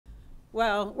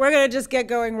Well, we're going to just get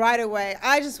going right away.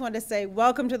 I just want to say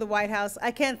welcome to the White House.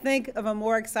 I can't think of a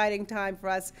more exciting time for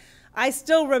us. I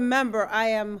still remember, I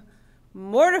am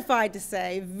mortified to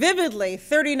say, vividly,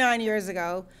 39 years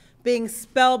ago, being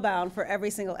spellbound for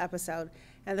every single episode.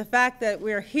 And the fact that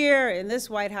we're here in this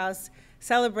White House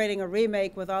celebrating a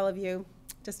remake with all of you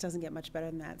just doesn't get much better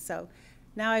than that. So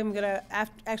now I'm going to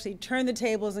actually turn the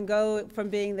tables and go from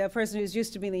being the person who's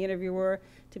used to being the interviewer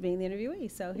to being the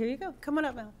interviewee. So here you go. Come on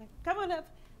up, Malachi. Come on up.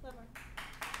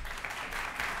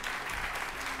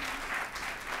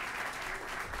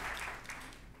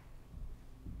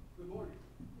 Good morning.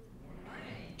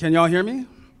 Can y'all hear me?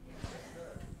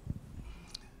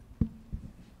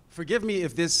 Forgive me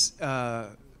if this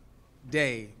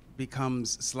day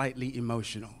becomes slightly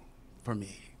emotional for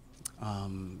me.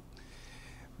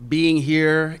 Being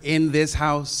here in this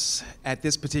house at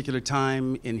this particular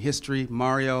time in history,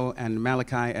 Mario and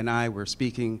Malachi and I were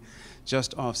speaking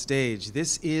just off stage.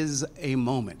 This is a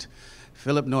moment.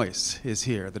 Philip Noyce is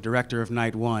here, the director of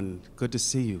Night One. Good to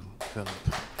see you, Philip.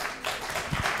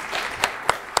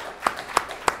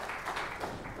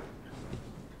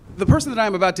 The person that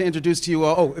I'm about to introduce to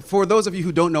you, for those of you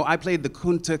who don't know, I played the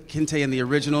Kunta Kunte in the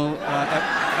original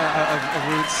of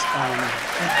Roots.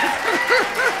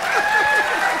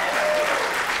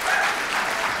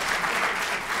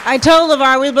 I told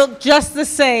LeVar we look just the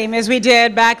same as we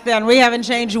did back then. We haven't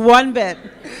changed one bit.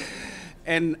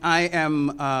 And I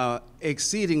am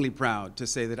exceedingly proud to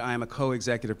say that I am a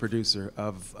co-executive producer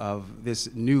of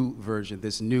this new version,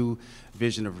 this new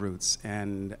vision of Roots.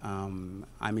 And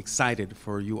I'm excited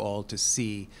for you all to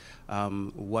see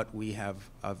what we have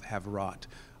wrought.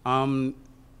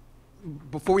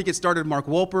 Before we get started, Mark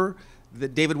Wolper,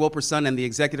 David Wolper's son and the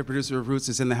executive producer of Roots,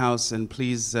 is in the house, and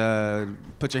please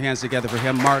put your hands together for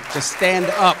him. Mark, just stand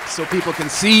up so people can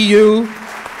see you.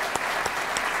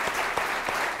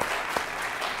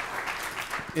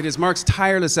 It is Mark's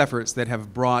tireless efforts that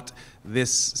have brought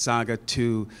this saga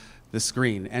to the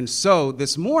screen. And so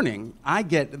this morning, I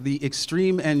get the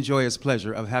extreme and joyous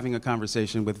pleasure of having a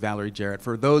conversation with Valerie Jarrett.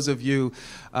 For those of you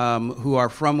who are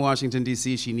from Washington,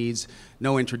 D.C., she needs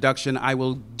no introduction. I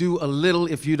will do a little,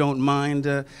 if you don't mind,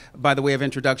 by the way of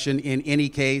introduction in any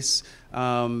case,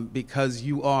 because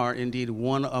you are indeed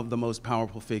one of the most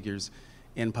powerful figures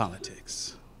in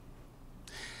politics.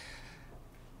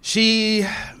 She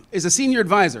is a senior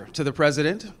advisor to the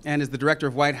president and is the director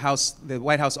of the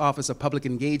White House Office of Public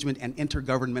Engagement and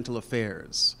Intergovernmental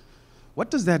Affairs.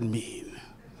 What does that mean?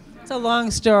 It's a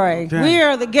long story. Okay. We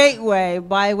are the gateway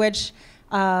by which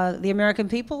the American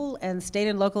people and state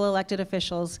and local elected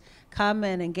officials come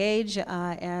and engage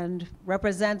and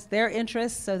represent their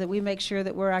interests so that we make sure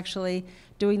that we're actually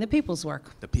doing the people's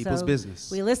work. The people's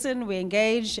business. We listen, we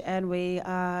engage, and we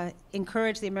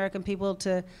encourage the American people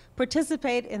to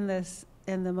participate in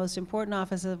the most important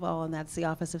office of all, and that's the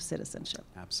Office of Citizenship.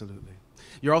 Absolutely.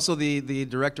 You're also the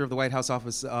director of the White House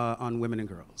Office on Women and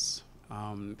Girls.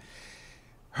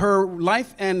 Her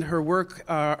life and her work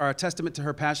are a testament to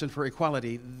her passion for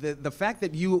equality. The fact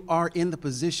that you are in the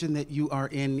position that you are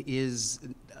in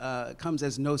comes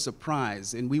as no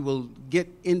surprise, and we will get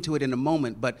into it in a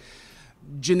moment, but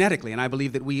genetically, and I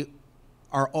believe that we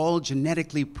are all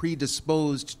genetically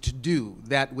predisposed to do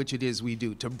that which it is we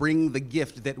do, to bring the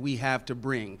gift that we have to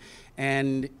bring.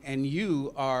 And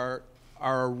you are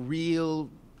a real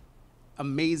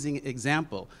amazing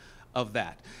example of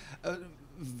that.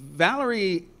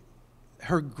 Valerie,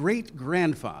 her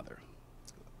great-grandfather,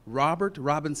 Robert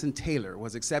Robinson Taylor,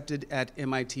 was accepted at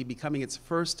MIT, becoming its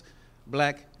first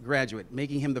black graduate,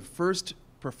 making him the first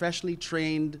professionally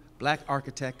trained black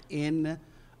architect in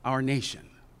our nation.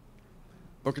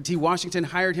 Booker T. Washington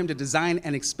hired him to design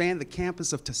and expand the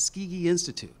campus of Tuskegee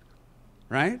Institute,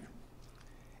 right?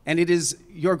 And it is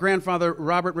your grandfather,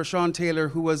 Robert Rashawn Taylor,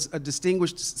 who was a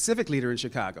distinguished civic leader in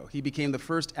Chicago. He became the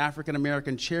first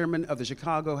African-American chairman of the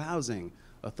Chicago Housing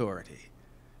Authority.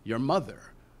 Your mother,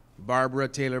 Barbara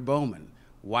Taylor Bowman,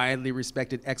 widely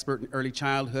respected expert in early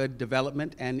childhood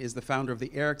development and is the founder of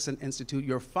the Erickson Institute.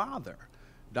 Your father,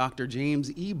 Dr.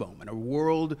 James E. Bowman, a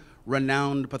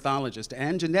world-renowned pathologist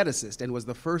and geneticist, and was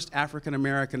the first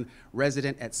African-American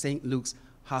resident at St. Luke's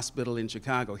Hospital in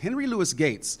Chicago. Henry Louis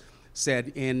Gates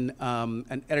said in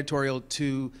an editorial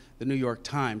to the New York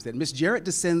Times that Miss Jarrett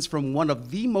descends from one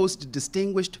of the most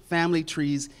distinguished family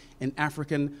trees in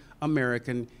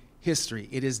African-American history.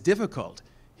 It is difficult,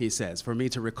 he says, for me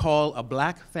to recall a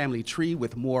black family tree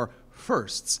with more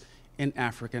firsts in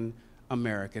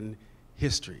African-American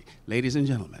history. Ladies and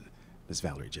gentlemen, Ms.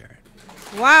 Valerie Jarrett.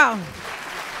 Wow.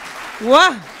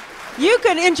 Wow. You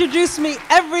can introduce me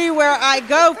everywhere I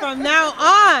go from now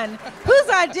on. Whose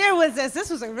idea was this? This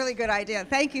was a really good idea.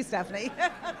 Thank you, Stephanie.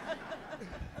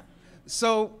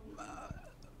 So,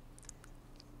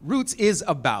 Roots is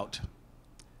about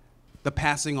the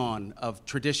passing on of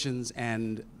traditions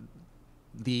and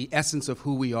the essence of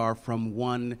who we are from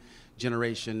one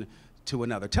generation to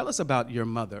another. Tell us about your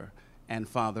mother and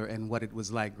father and what it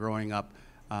was like growing up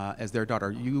as their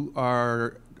daughter. You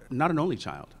are not an only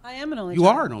child. I am an only child. You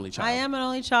are an only child. I am an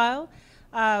only child.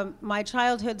 My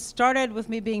childhood started with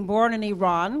me being born in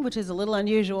Iran, which is a little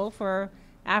unusual for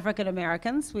African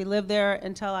Americans. We lived there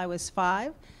until I was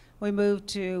 5. We moved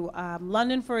to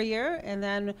London for a year, and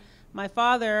then my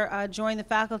father joined the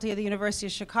faculty of the University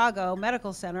of Chicago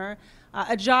Medical Center,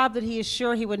 a job that he is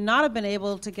sure he would not have been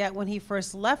able to get when he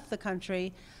first left the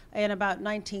country in about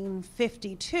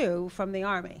 1952 from the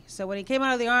Army. So when he came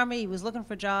out of the Army, he was looking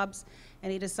for jobs,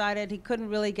 and he decided he couldn't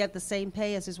really get the same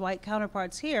pay as his white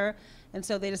counterparts here, and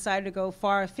so they decided to go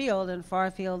far afield, and far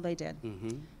afield they did.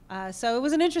 So it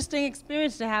was an interesting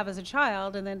experience to have as a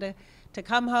child, and then to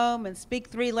come home and speak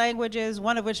 3 languages,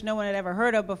 one of which no one had ever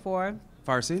heard of before.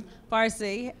 Farsi?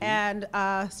 Farsi, and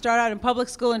start out in public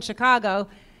school in Chicago.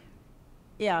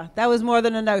 Yeah, that was more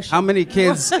than a notion. How many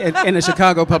kids in a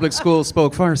Chicago public school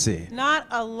spoke Farsi? Not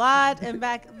a lot, and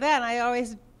back then I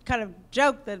always kind of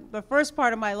joked that the first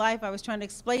part of my life I was trying to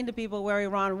explain to people where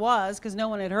Iran was because no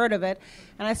one had heard of it,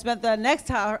 and I spent the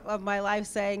next hour of my life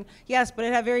saying, yes, but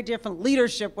it had very different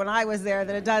leadership when I was there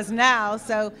than it does now,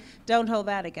 so don't hold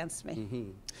that against me.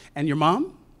 And your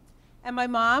mom? And my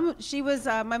mom,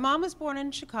 my mom was born in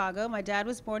Chicago, my dad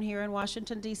was born here in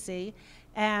Washington, D.C.,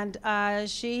 and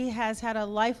she has had a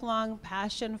lifelong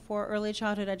passion for early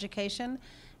childhood education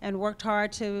and worked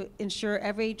hard to ensure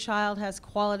every child has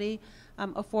quality,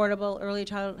 affordable early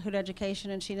childhood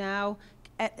education, and she now,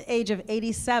 at the age of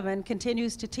 87,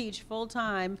 continues to teach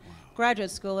full-time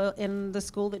graduate school in the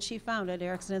school that she founded,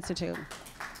 Erickson Institute.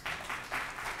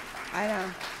 I know.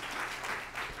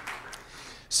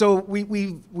 So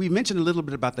we mentioned a little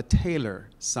bit about the Taylor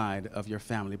side of your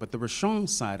family, but the Rochon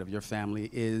side of your family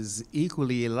is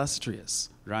equally illustrious,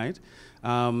 right?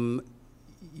 One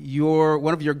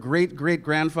of your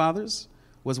great-great-grandfathers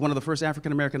was one of the first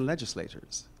African-American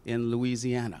legislators in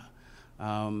Louisiana.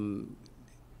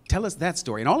 Tell us that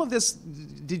story. And all of this,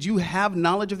 did you have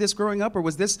knowledge of this growing up, or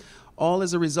was this all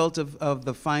as a result of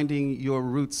the Finding Your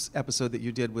Roots episode that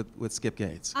you did with Skip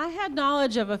Gates? I had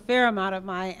knowledge of a fair amount of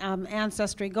my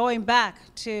ancestry going back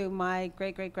to my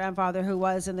great-great-grandfather who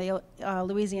was in the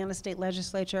Louisiana State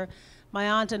Legislature. My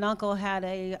aunt and uncle had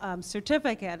a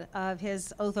certificate of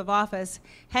his oath of office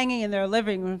hanging in their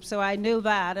living room, so I knew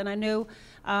that, and I knew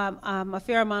a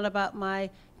fair amount about my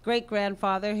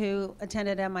great-grandfather who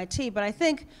attended MIT, but I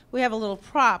think we have a little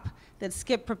prop that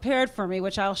Skip prepared for me,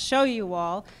 which I'll show you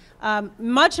all,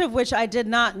 much of which I did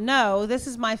not know. This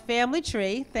is my family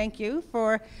tree. Thank you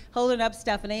for holding up,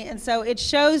 Stephanie. And so it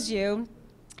shows you,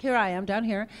 here I am down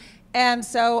here, and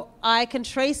so I can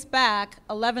trace back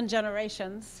 11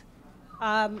 generations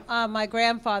on my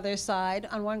grandfather's side,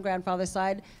 on one grandfather's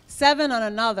side, 7 on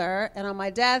another, and on my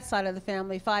dad's side of the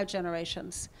family, 5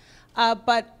 generations.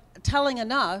 But telling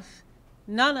enough,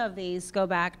 none of these go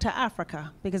back to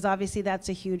Africa, because obviously that's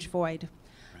a huge void.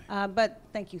 Right. But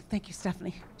thank you,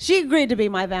 Stephanie. She agreed to be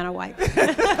my Vanna White.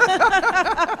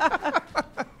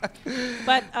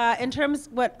 But in terms,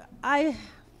 what I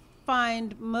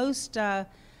find most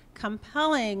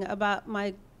compelling about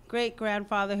my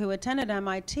great-grandfather who attended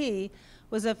MIT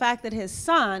was the fact that his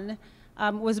son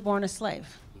was born a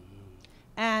slave.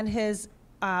 And his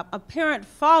apparent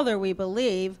father, we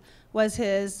believe, was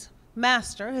his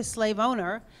master, his slave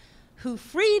owner, who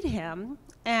freed him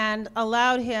and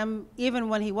allowed him, even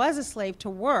when he was a slave, to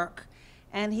work.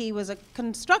 And he was a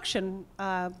construction,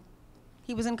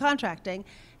 he was in contracting,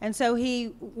 and so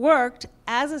he worked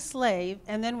as a slave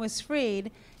and then was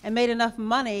freed and made enough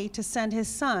money to send his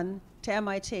son to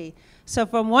MIT. So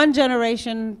from one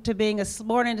generation to being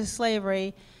born into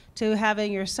slavery to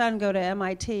having your son go to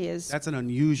MIT is... That's an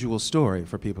unusual story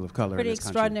for people of color in this country. Pretty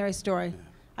extraordinary story. Yeah.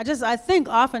 I think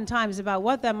oftentimes about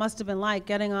what that must have been like,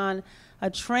 getting on a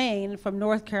train from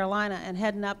North Carolina and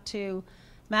heading up to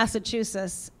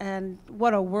Massachusetts, and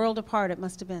what a world apart it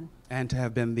must have been. And to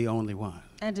have been the only one.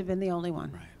 And to have been the only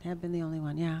one. Right. To have been the only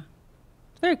one, yeah.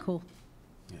 Very cool.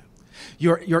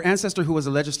 Yeah. Your ancestor, who was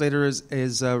a legislator,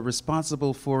 is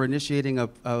responsible for initiating a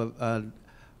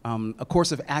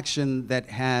course of action that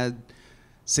had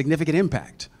significant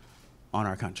impact on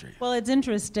our country. Well, it's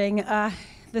interesting.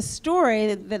 The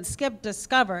story that Skip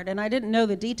discovered, and I didn't know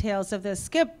the details of this.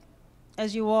 Skip,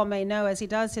 as you all may know, as he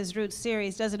does his Roots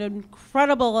series, does an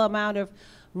incredible amount of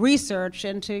research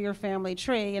into your family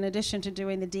tree, in addition to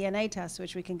doing the DNA test,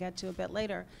 which we can get to a bit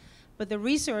later. But the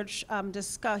research,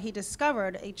 he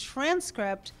discovered a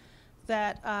transcript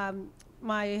that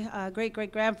my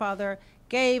great-great-grandfather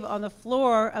gave on the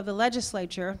floor of the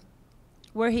legislature,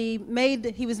 where he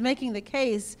was making the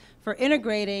case for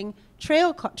integrating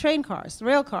train cars,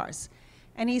 rail cars.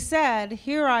 And he said,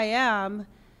 here I am,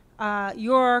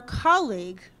 your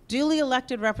colleague, duly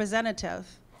elected representative,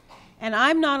 and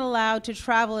I'm not allowed to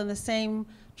travel in the same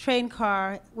train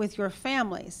car with your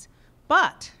families,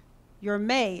 but your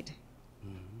maid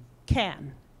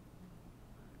can.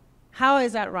 How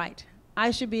is that right?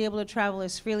 I should be able to travel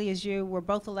as freely as you. We're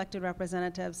both elected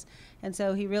representatives. And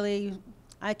so he really,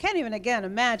 I can't even, again,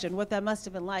 imagine what that must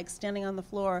have been like, standing on the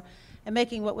floor and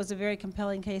making what was a very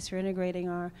compelling case for integrating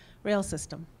our rail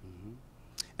system.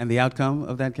 And the outcome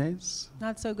of that case?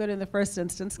 Not so good in the first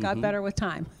instance, got better with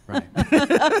time. Right.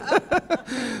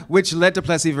 Which led to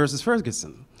Plessy versus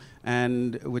Ferguson,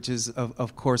 and which is,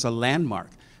 of course, a landmark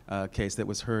case that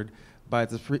was heard by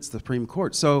the Supreme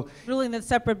Court. So ruling that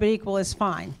separate but equal is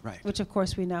fine, right. Which of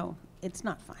course we know it's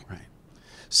not fine. Right.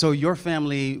 So your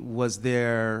family was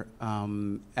there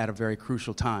at a very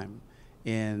crucial time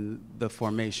in the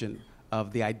formation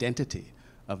of the identity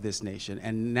of this nation.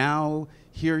 And now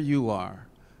here you are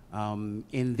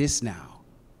in this now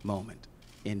moment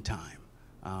in time,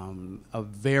 a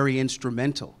very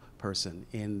instrumental person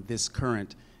in this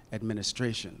current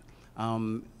administration.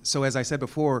 So as I said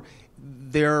before,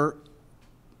 there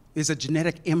is a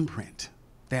genetic imprint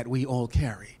that we all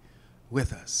carry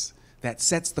with us that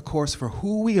sets the course for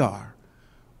who we are,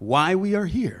 why we are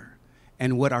here,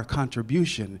 and what our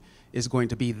contribution is going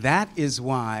to be. That is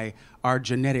why our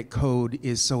genetic code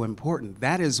is so important.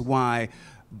 That is why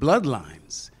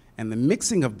bloodlines and the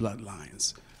mixing of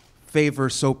bloodlines favor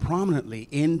so prominently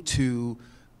into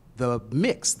the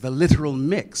mix, the literal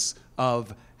mix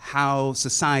of how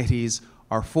societies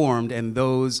are formed, and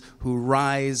those who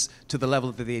rise to the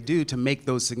level that they do to make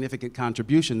those significant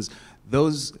contributions,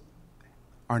 those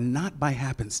are not by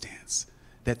happenstance.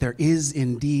 That there is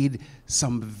indeed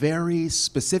some very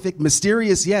specific,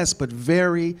 mysterious, yes, but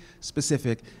very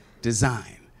specific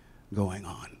design going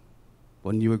on.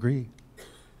 Wouldn't you agree?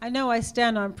 I know I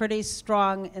stand on pretty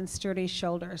strong and sturdy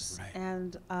shoulders, right.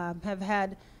 And have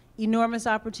had enormous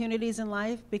opportunities in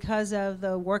life because of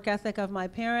the work ethic of my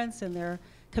parents and their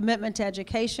commitment to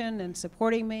education and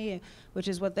supporting me, which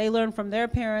is what they learned from their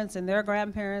parents and their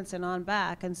grandparents and on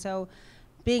back. And so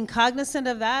being cognizant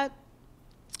of that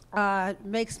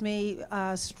makes me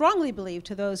strongly believe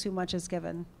to those who much is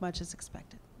given, much is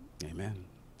expected. Amen.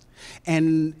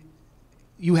 And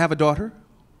you have a daughter?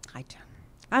 I do.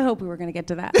 I hope we were going to get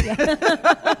to that.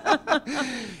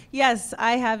 Yes,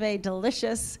 I have a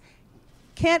delicious,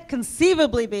 can't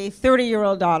conceivably be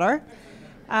 30-year-old daughter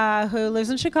who lives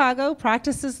in Chicago,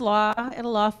 practices law at a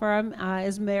law firm,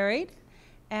 is married,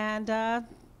 and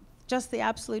just the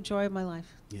absolute joy of my life.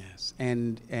 Yes,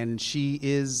 and she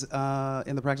is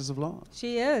in the practice of law.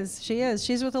 She is.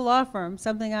 She's with a law firm,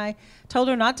 something I told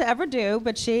her not to ever do,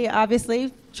 but she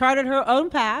obviously charted her own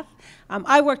path.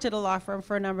 I worked at a law firm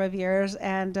for a number of years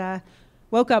and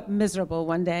woke up miserable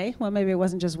one day. Well, maybe it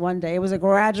wasn't just one day. It was a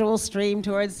gradual stream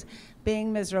towards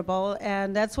being miserable,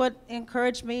 and that's what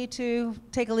encouraged me to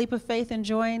take a leap of faith and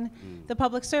join the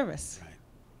public service.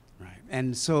 Right.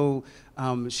 And so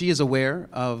she is aware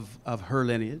of her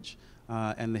lineage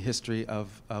and the history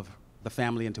of the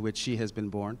family into which she has been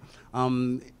born.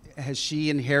 Has she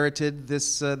inherited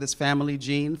this family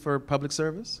gene for public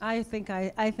service? I think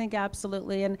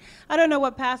absolutely, and I don't know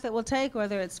what path it will take,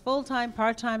 whether it's full-time,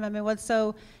 part-time. I mean, what's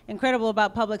so incredible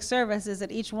about public service is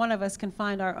that each one of us can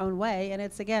find our own way, and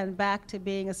it's, again, back to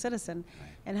being a citizen. Right.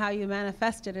 And how you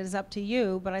manifest it is up to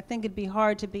you, but I think it'd be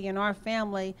hard to be in our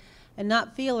family and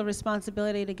not feel a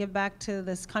responsibility to give back to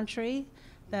this country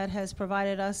that has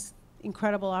provided us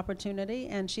incredible opportunity,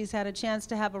 and she's had a chance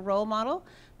to have a role model,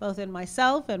 both in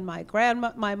myself and my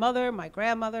mother, my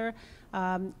grandmother.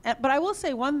 But I will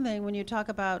say one thing when you talk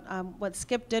about what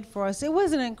Skip did for us, it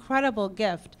was an incredible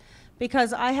gift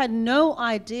because I had no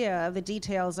idea of the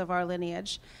details of our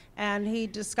lineage, and he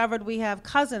discovered we have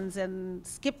cousins in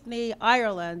Skipney,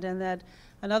 Ireland, and that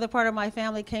another part of my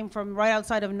family came from right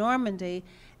outside of Normandy,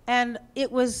 and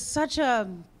it was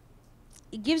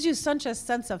it gives you such a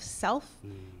sense of self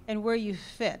and where you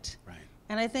fit. Right.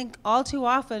 And I think all too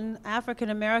often, African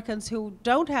Americans who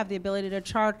don't have the ability to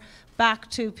chart back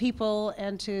to people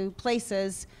and to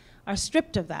places are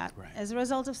stripped of that as a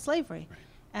result of slavery.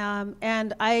 Right.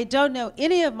 And I don't know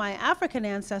any of my African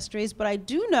ancestries, but I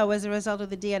do know as a result of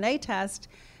the DNA test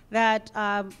that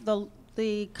the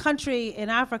the country in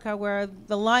Africa where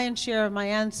the lion's share of my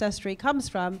ancestry comes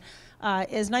from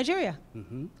is Nigeria.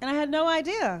 And I had no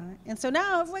idea. And so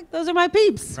now it's like, those are my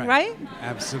peeps, right?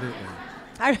 Absolutely.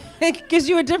 It gives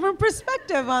you a different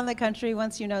perspective on the country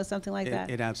once you know something like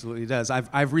that. It absolutely does.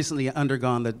 I've recently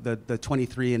undergone the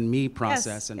 23andMe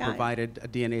process and provided a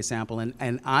DNA sample,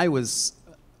 and I was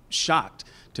shocked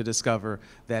to discover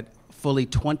that fully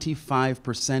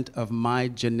 25% of my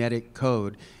genetic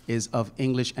code is of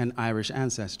English and Irish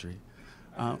ancestry.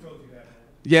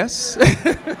 Yes.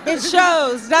 It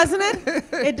shows, doesn't it?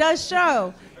 It does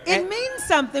show. It means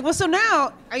something. Well, so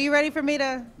now, are you ready for me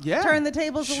to turn the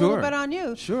tables a little bit on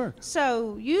you? Sure.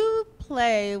 So you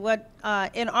play what,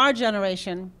 in our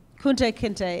generation, Kunta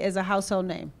Kunte is a household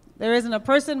name. There isn't a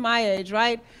person my age,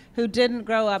 right, who didn't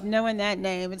grow up knowing that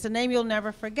name. It's a name you'll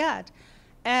never forget.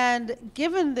 And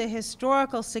given the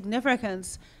historical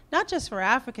significance, not just for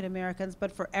African Americans,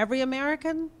 but for every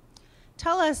American,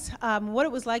 tell us what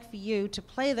it was like for you to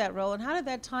play that role, and how did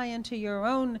that tie into your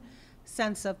own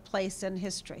sense of place and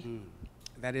history?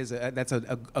 That's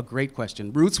a great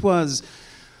question. Roots was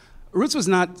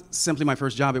not simply my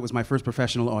first job; it was my first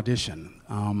professional audition.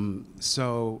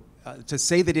 To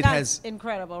say that That's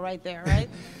incredible, right there, right?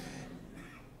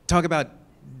 Talk about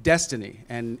destiny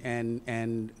and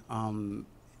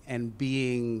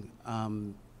being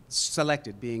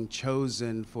selected, being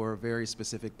chosen for a very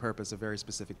specific purpose, a very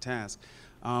specific task.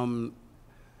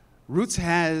 Roots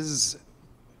has,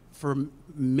 for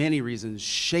many reasons,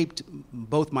 shaped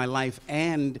both my life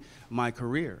and my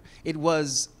career. It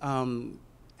was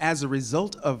as a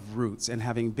result of Roots and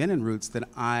having been in Roots that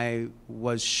I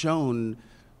was shown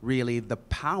really the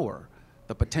power,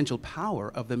 the potential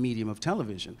power of the medium of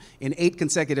television. In 8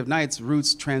 consecutive nights,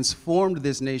 Roots transformed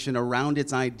this nation around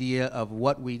its idea of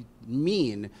what we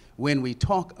mean when we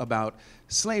talk about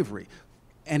slavery.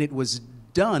 And it was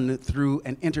done through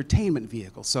an entertainment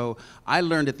vehicle. So I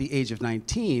learned at the age of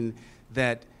 19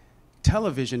 that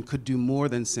television could do more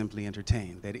than simply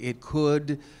entertain, that it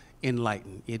could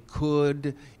enlighten, it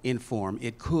could inform,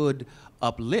 it could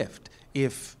uplift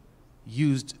if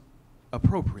used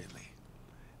appropriately.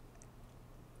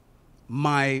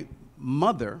 My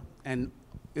mother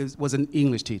was an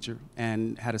English teacher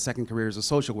and had a second career as a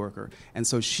social worker, and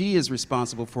so she is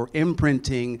responsible for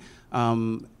imprinting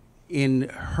in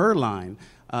her line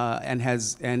and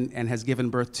has given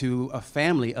birth to a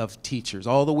family of teachers.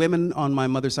 All the women on my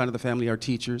mother's side of the family are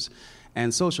teachers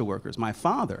and social workers. My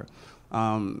father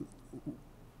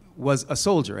was a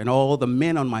soldier, and all the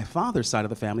men on my father's side of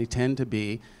the family tend to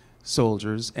be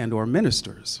soldiers and or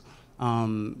ministers.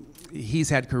 He's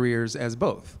had careers as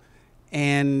both.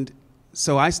 And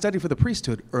so I studied for the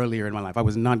priesthood earlier in my life. I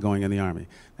was not going in the Army.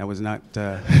 That was not...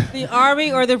 The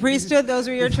Army or the priesthood, those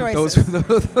were your choices.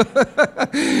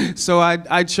 So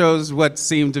I chose what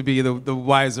seemed to be the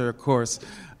wiser course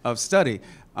of study.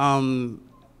 And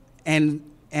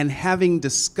having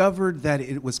discovered that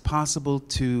it was possible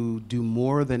to do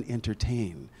more than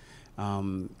entertain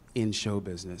in show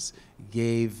business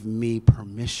gave me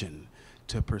permission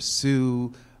to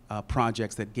pursue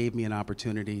projects that gave me an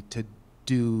opportunity to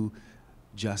do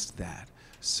just that.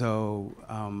 So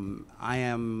I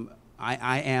am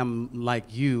like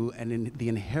you, the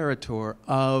inheritor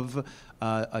of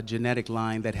a genetic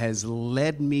line that has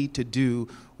led me to do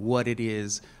what it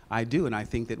is I do, and I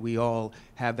think that we all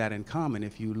have that in common.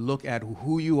 If you look at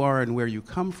who you are and where you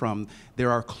come from,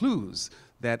 there are clues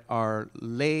that are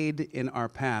laid in our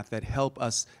path that help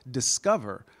us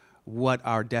discover what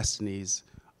our destinies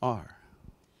are.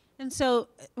 And so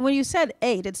when you said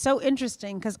 8, it's so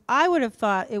interesting because I would have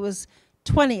thought it was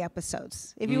 20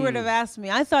 episodes. If you would have asked me,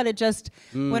 I thought it just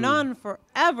went on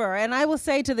forever. And I will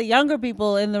say to the younger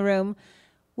people in the room,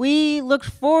 we looked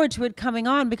forward to it coming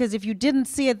on because if you didn't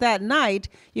see it that night,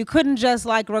 you couldn't just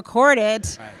like record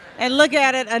it and look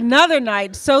at it another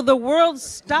night. So the world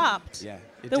stopped. Yeah,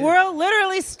 the world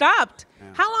literally stopped. Yeah.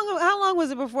 How long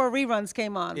was it before reruns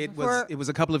came on? It was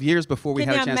a couple of years before we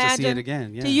had a chance to see it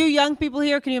again. Yeah. To you young people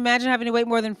here, can you imagine having to wait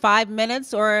more than 5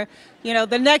 minutes or,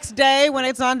 the next day when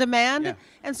it's on demand? Yeah.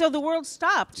 And so the world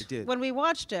stopped when we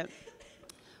watched it.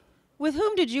 With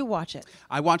whom did you watch it?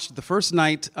 I watched the first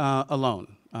night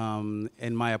alone.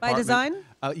 In my apartment. By design?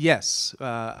 Yes.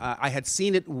 I had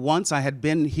seen it once. I had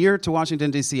been here to Washington,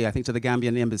 D.C., I think to the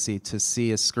Gambian embassy to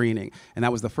see a screening, and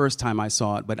that was the first time I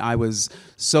saw it, but I was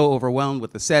so overwhelmed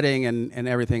with the setting and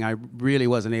everything, I really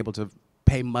wasn't able to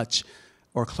pay much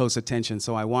or close attention.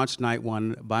 So I watched night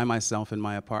one by myself in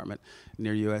my apartment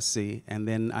near USC, and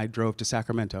then I drove to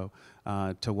Sacramento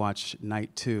to watch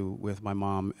night two with my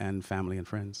mom and family and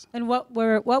friends. And what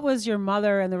was your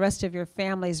mother and the rest of your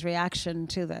family's reaction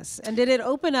to this? And did it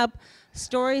open up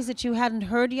stories that you hadn't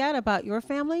heard yet about your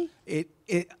family?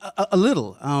 A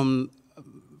little.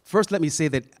 First, let me say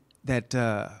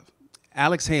that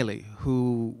Alex Haley,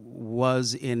 who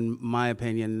was, in my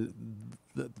opinion,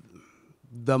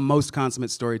 the most consummate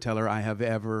storyteller I have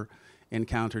ever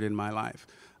encountered in my life,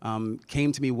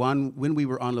 came to me when we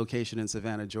were on location in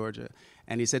Savannah, Georgia,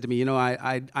 and he said to me, you know,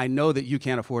 I know that you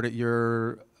can't afford it.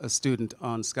 You're a student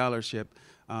on scholarship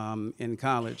in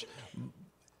college,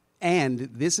 and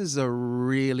this is a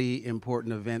really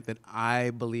important event that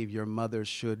I believe your mother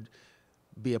should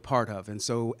be a part of. And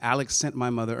so Alex sent my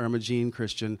mother, Irma Jean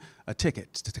Christian, a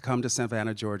ticket to come to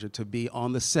Savannah, Georgia, to be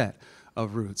on the set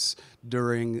of Roots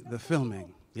during the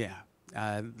filming. Yeah,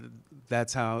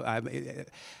 that's how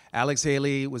Alex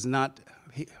Haley was not,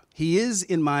 he is,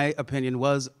 in my opinion,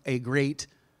 was a great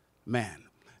man,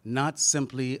 not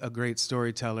simply a great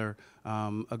storyteller,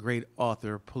 a great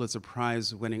author, Pulitzer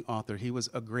Prize winning author. He was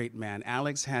a great man.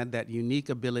 Alex had that unique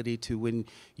ability to, when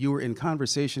you were in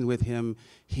conversation with him,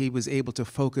 he was able to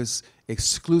focus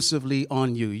exclusively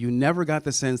on you. You never got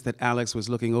the sense that Alex was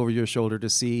looking over your shoulder to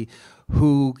see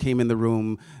who came in the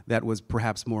room that was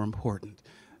perhaps more important.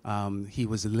 He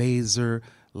was laser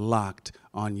locked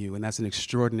on you, and that's an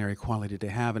extraordinary quality to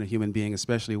have in a human being,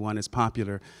 especially one as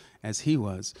popular as he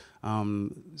was.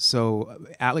 So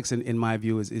Alex, in my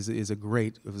view, was a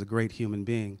great human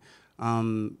being.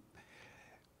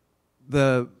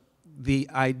 The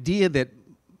idea that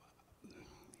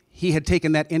he had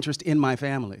taken that interest in my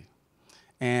family,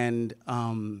 and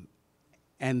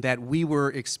that we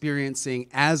were experiencing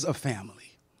as a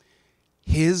family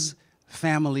his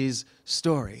family's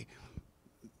story,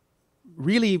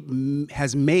 really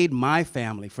has made my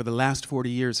family for the last 40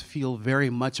 years feel very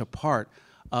much a part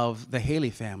of the Haley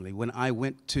family. When I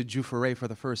went to Juforé for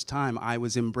the first time, I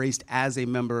was embraced as a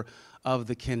member of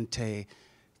the Kente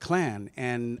clan.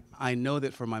 And I know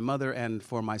that for my mother and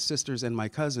for my sisters and my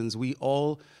cousins, we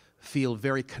all feel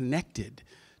very connected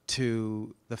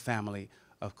to the family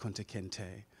of Kunta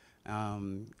Kinte.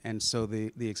 And so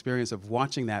the experience of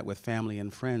watching that with family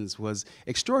and friends was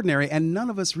extraordinary, and none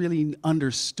of us really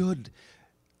understood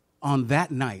on that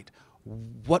night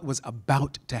what was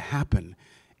about to happen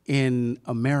in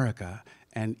America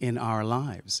and in our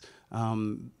lives.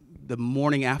 The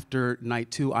morning after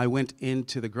night two, I went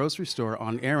into the grocery store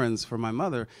on errands for my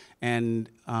mother, and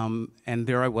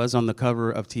there I was on the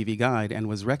cover of TV Guide and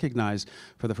was recognized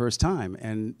for the first time.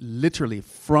 And literally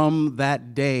from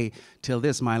that day till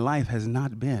this, my life has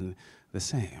not been the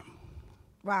same.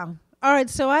 Wow. All right,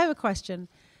 so I have a question.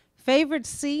 Favorite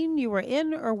scene you were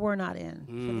in or were not in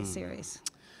for the series?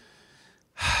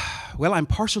 Well, I'm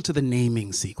partial to the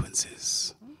naming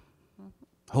sequences.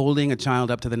 Holding a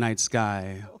child up to the night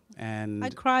sky. And I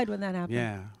cried when that happened.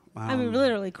 Yeah. I mean,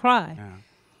 literally cry. Yeah.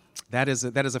 That is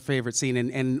a favorite scene.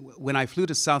 And when I flew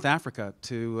to South Africa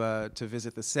to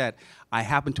visit the set, I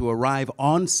happened to arrive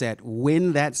on set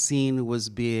when that scene was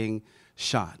being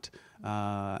shot.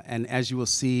 And as you will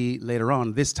see later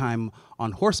on, this time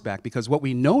on horseback, because what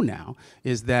we know now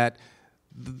is that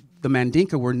the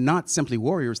Mandinka were not simply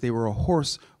warriors, they were a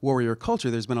horse warrior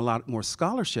culture. There's been a lot more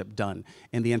scholarship done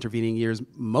in the intervening years,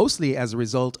 mostly as a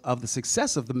result of the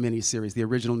success of the miniseries, the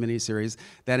original miniseries,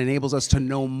 that enables us to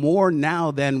know more now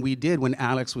than we did when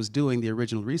Alex was doing the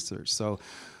original research. So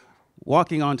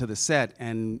walking onto the set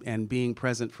and being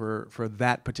present for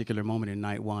that particular moment in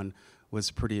night one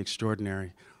was pretty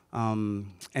extraordinary.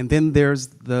 And then there's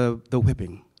the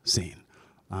whipping scene,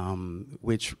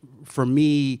 which for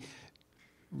me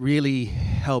really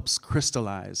helps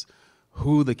crystallize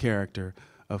who the character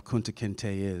of Kunta Kinte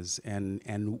is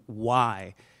and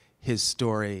why his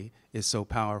story is so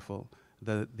powerful.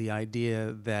 The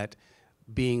idea that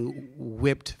being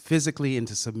whipped physically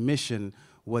into submission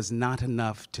was not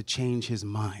enough to change his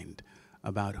mind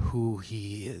about who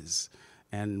he is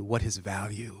and what his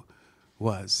value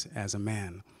was as a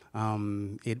man.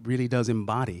 It really does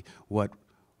embody what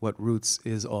Roots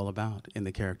is all about in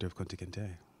the character of Kunta Kinte.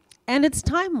 And it's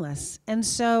timeless. And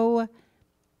so,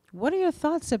 what are your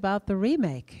thoughts about the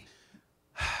remake?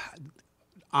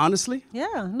 Honestly?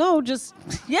 Yeah, no, just,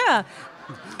 yeah.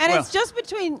 And it's just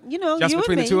between, you know, just you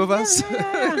between and me. The two of us?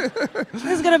 Yeah. This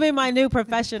is going to be my new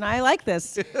profession. I like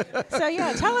this. So,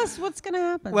 yeah, tell us what's going to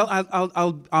happen. Well,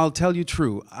 I'll tell you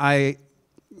true. I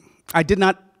did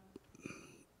not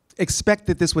expect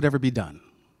that this would ever be done,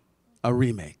 a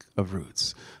remake of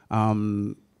Roots.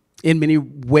 in many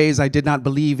ways, I did not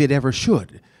believe it ever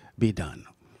should be done.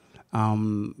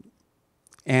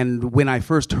 And when I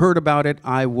first heard about it,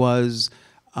 I was,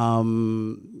 how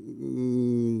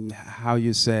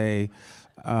you say,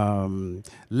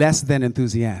 less than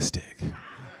enthusiastic.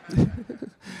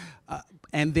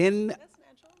 And then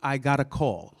I got a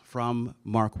call from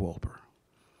Mark Wolper,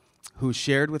 who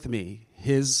shared with me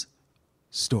his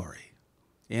story,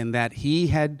 in that he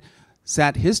had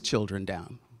sat his children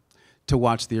down to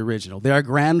watch the original, their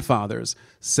grandfather's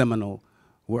seminal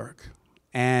work.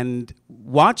 And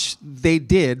watch they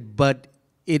did, but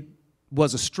it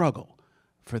was a struggle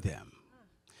for them.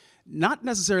 Not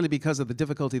necessarily because of the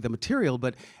difficulty of the material,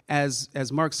 but as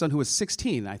Mark's son, who was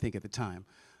 16, I think at the time,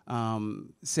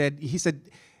 said,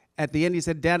 at the end, he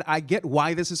said, "Dad, I get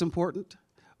why this is important,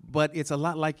 but it's a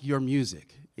lot like your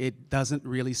music. It doesn't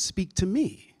really speak to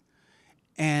me."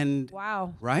 And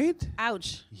wow. Right?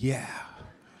 Ouch. Yeah.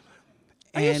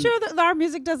 Are you sure that our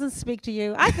music doesn't speak to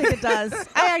you? I think it does.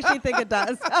 I actually think it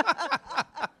does.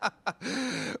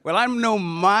 Well, I know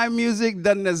my music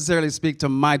doesn't necessarily speak to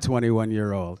my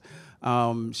 21-year-old.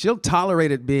 She'll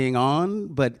tolerate it being on,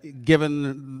 but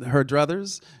given her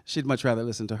druthers, she'd much rather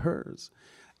listen to hers.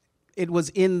 It was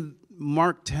in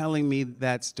Mark telling me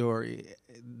that story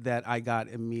that I got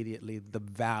immediately the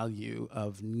value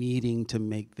of needing to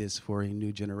make this for a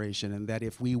new generation, and that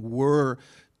if we were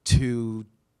to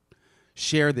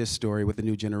share this story with the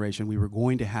new generation, we were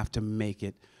going to have to make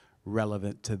it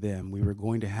relevant to them. We were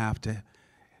going to have to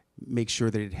make sure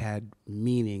that it had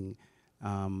meaning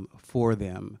for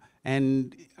them.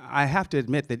 And I have to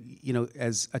admit that, you know,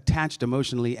 as attached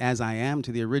emotionally as I am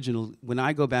to the original, when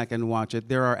I go back and watch it,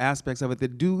 there are aspects of it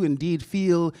that do indeed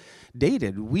feel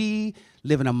dated. We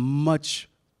live in a much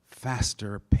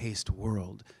faster paced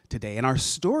world today, and our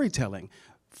storytelling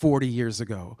 40 years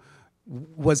ago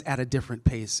was at a different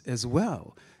pace as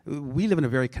well. We live in a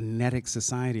very kinetic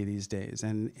society these days,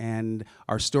 and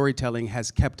our storytelling has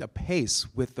kept a pace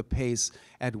with the pace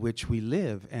at which we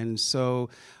live. And so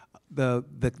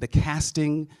the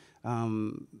casting,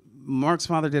 Mark's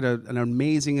father did an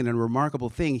amazing and a remarkable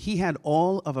thing. He had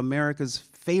all of America's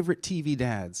favorite TV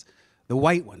dads, the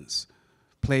white ones,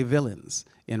 play villains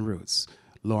in Roots.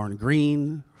 Lorne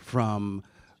Greene from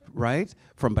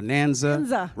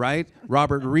Bonanza, right?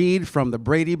 Robert Reed from the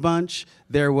Brady Bunch.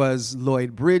 There was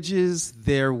Lloyd Bridges.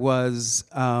 There was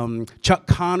Chuck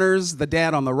Connors, the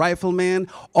dad on The Rifleman.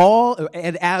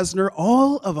 Ed Asner.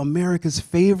 All of America's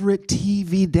favorite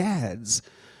TV dads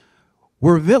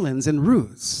were villains in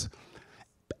Roots.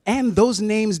 And those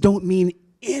names don't mean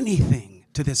anything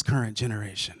to this current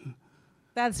generation.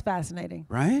 That's fascinating.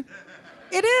 Right?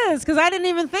 It is, because I didn't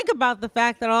even think about the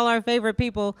fact that all our favorite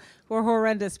people were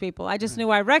horrendous people. I just knew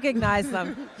I recognized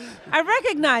them. I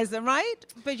recognized them, right?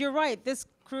 But you're right, this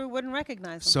crew wouldn't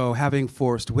recognize them. So having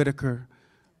Forest Whitaker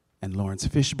and Lawrence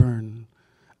Fishburne,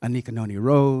 Anika Noni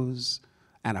Rose,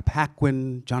 Anna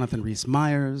Paquin, Jonathan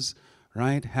Rhys-Meyers,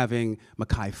 right? Having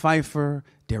Mekhi Phifer,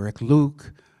 Derek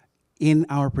Luke in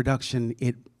our production,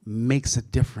 it makes a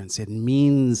difference.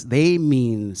 They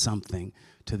mean something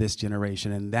to this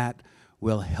generation, and that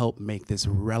will help make this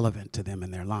relevant to them in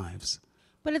their lives.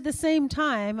 But at the same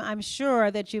time, I'm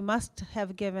sure that you must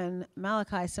have given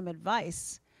Malachi some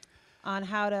advice on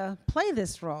how to play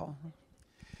this role.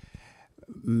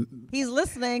 He's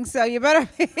listening, so you better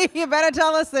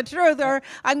tell us the truth, or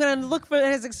I'm going to look for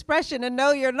his expression and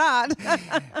know you're not.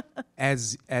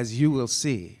 As you will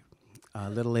see a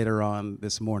little later on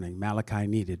this morning, Malachi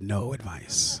needed no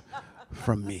advice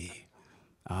from me.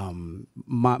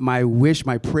 My wish,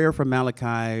 my prayer for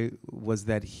Malachi was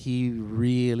that he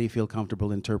really feel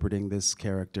comfortable interpreting this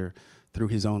character through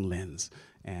his own lens,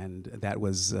 and that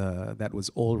was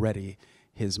already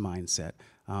his mindset.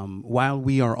 While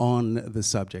we are on the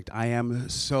subject, I am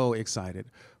so excited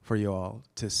for you all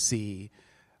to see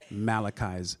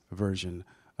Malachi's version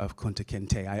of Kunta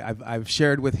Kinte. I've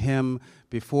shared with him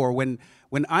before. When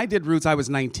I did Roots, I was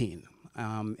 19,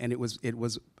 and it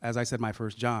was, as I said, my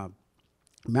first job.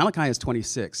 Malachi is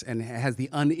 26 and has the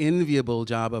unenviable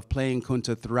job of playing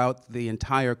Kunta throughout the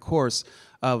entire course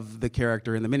of the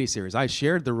character in the miniseries. I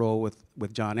shared the role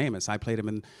with John Amos. I played him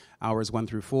in hours 1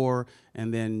 through 4,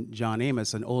 and then John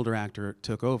Amos, an older actor,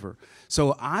 took over.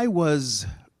 So I was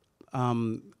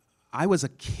a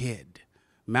kid.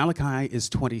 Malachi is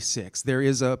 26. There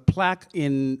is a plaque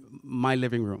in my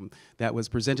living room that was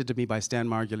presented to me by Stan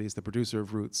Margulies, the producer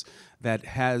of Roots, that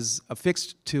has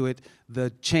affixed to it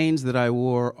the chains that I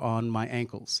wore on my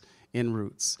ankles in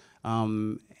Roots.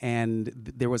 And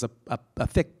there was a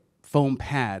thick foam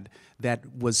pad that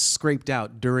was scraped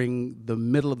out during the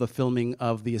middle of the filming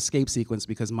of the escape sequence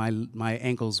because my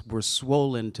ankles were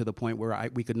swollen to the point where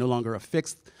we could no longer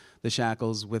affix the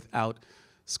shackles without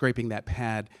scraping that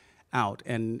pad out.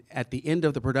 And at the end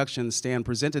of the production, Stan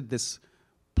presented this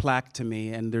plaque to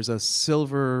me, and there's a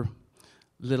silver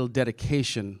little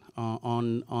dedication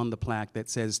on the plaque that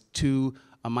says, "To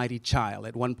a mighty child."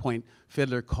 At one point,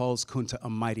 Fiddler calls Kunta a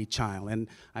mighty child. And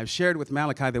I've shared with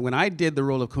Malachi that when I did the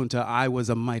role of Kunta, I was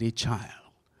a mighty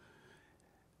child.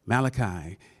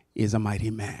 Malachi is a mighty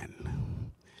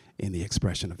man in the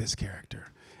expression of this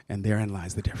character. And therein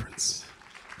lies the difference.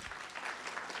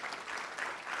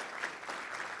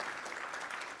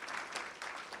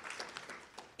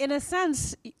 In a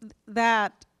sense,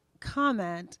 that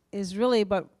comment is really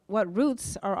what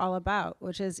Roots are all about,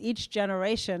 which is each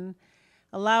generation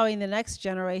allowing the next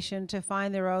generation to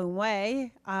find their own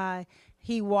way.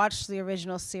 He watched the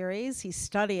original series. He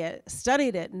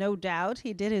studied it, no doubt.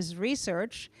 He did his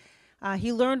research.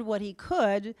 He learned what he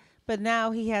could, but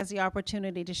now he has the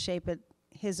opportunity to shape it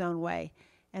his own way.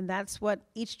 And that's what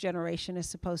each generation is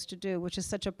supposed to do, which is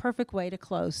such a perfect way to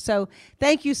close. So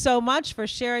thank you so much for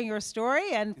sharing your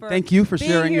story and for thank you for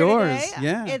being sharing here yours. Today.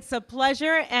 Yeah. It's a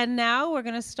pleasure. And now we're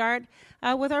going to start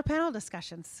with our panel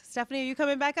discussions. Stephanie, are you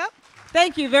coming back up?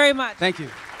 Thank you very much. Thank you.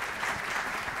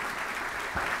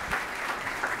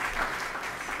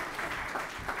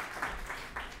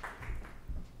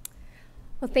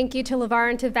 Well, thank you to LeVar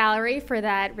and to Valerie for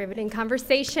that riveting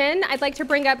conversation. I'd like to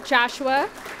bring up Joshua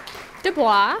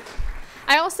Dubois.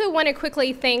 I also want to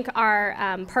quickly thank our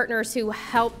partners who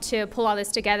helped to pull all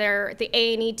this together, the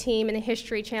A&E team and the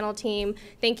History Channel team.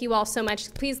 Thank you all so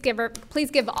much. Please give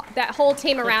that whole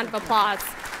team a round of applause.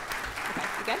 Okay,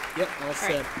 you good? Yep, all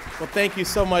set. Well, thank you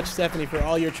so much, Stephanie, for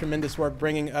all your tremendous work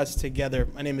bringing us together.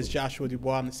 My name is Joshua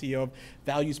Dubois. I'm the CEO of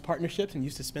Values Partnerships and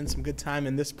used to spend some good time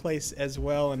in this place as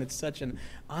well. And it's such an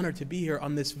honor to be here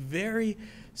on this very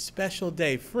special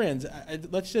day. Friends,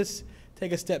 let's just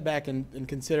take a step back and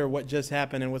consider what just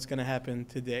happened and what's going to happen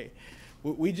today.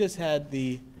 We just had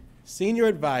the senior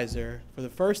advisor for the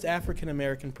first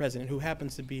African-American president, who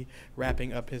happens to be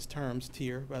wrapping up his terms,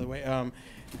 Tier, by the way,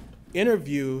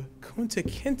 interview Kunta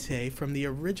Kinte from the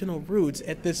original Roots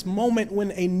at this moment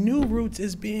when a new Roots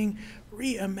is being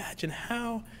reimagined.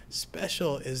 How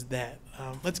special is that?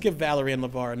 Let's give Valerie and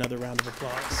LeVar another round of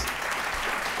applause.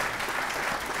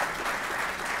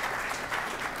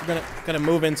 We're going to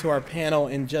move into our panel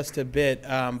in just a bit,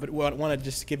 but we want to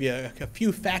just give you a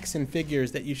few facts and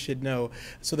figures that you should know.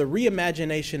 So the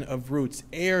reimagination of Roots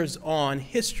airs on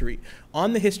History,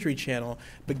 on the History Channel,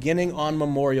 beginning on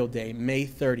Memorial Day, May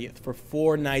 30th, for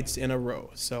 4 nights in a row.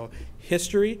 So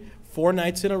History, 4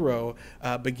 nights in a row,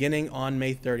 beginning on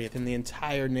May 30th, and the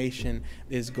entire nation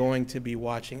is going to be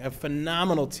watching. A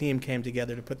phenomenal team came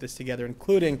together to put this together,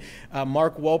 including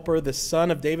Mark Wolper, the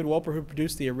son of David Wolper, who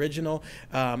produced the original,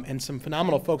 and some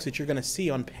phenomenal folks that you're going to see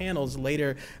on panels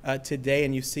later today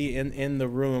and you see in the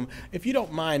room. If you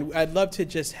don't mind, I'd love to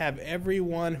just have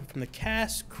everyone from the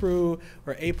cast, crew,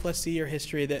 or A+E or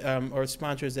History that, or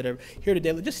sponsors that are here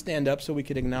today, just stand up so we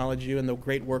could acknowledge you and the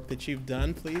great work that you've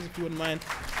done, please, if you wouldn't mind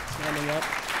standing up.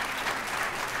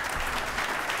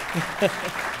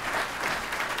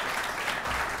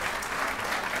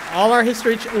 All our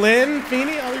history, Lynn,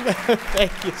 Feeney,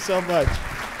 thank you so much.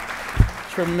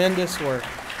 Tremendous work.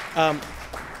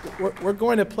 We're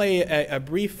going to play a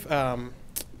brief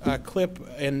clip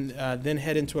and then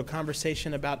head into a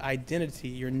conversation about identity.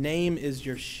 Your name is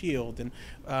your shield, and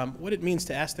what it means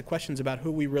to ask the questions about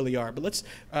who we really are. But let's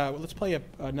play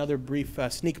another brief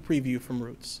sneak preview from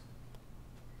Roots.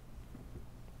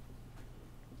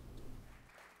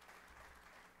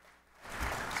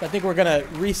 So I think we're going to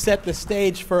reset the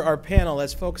stage for our panel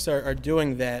as folks are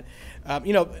doing that.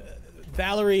 You know,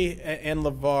 Valerie and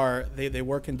LeVar, they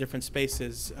work in different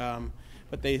spaces,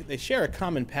 but they share a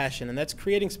common passion, and that's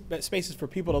creating spaces for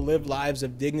people to live lives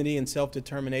of dignity and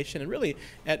self-determination, and really,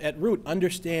 at root,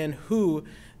 understand who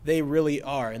they really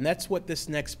are. And that's what this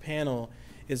next panel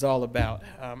is all about.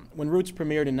 When Roots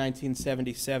premiered in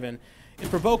 1977, it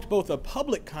provoked both a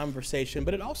public conversation,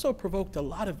 but it also provoked a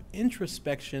lot of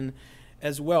introspection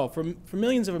as well. For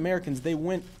millions of Americans, they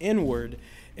went inward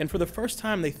And for the first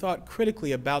time, they thought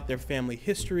critically about their family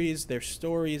histories, their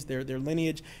stories, their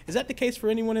lineage. Is that the case for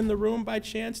anyone in the room by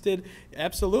chance?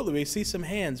 Absolutely, we see some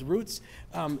hands. Roots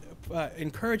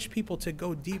encourage people to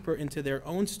go deeper into their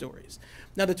own stories.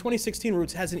 Now, the 2016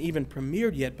 Roots hasn't even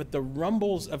premiered yet, but the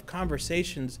rumbles of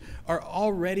conversations are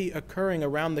already occurring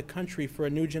around the country for a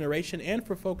new generation and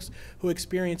for folks who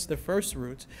experienced the first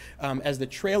Roots. As the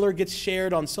trailer gets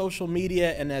shared on social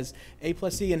media and as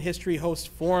A+E and History hosts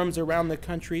forums around the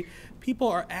country, people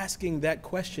are asking that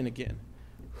question again.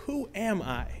 Who am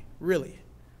I, really?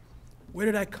 Where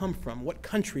did I come from? What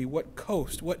country? What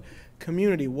coast? What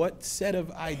community? What set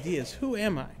of ideas? Who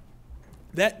am I?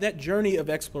 That journey of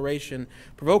exploration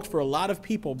provoked for a lot of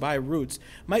people by Roots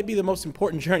might be the most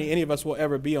important journey any of us will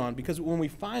ever be on, because when we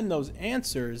find those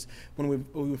answers, when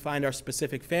we find our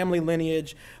specific family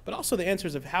lineage, but also the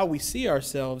answers of how we see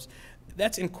ourselves,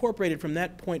 that's incorporated from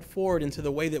that point forward into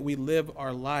the way that we live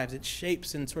our lives. It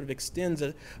shapes and sort of extends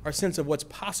our sense of what's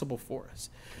possible for us.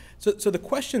 So the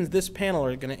questions this panel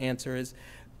are going to answer is,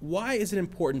 why is it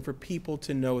important for people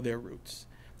to know their roots?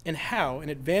 And how, in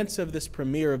advance of this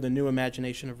premiere of the new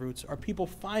imagination of Roots, are people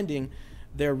finding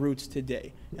their roots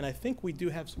today? And I think we do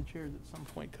have some chairs at some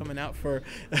point coming out for,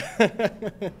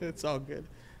 it's all good.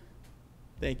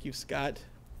 Thank you, Scott.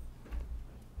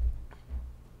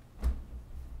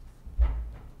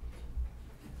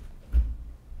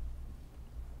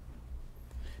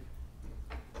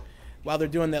 While they're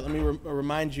doing that, let me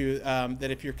remind you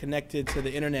that if you're connected to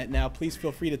the internet now, please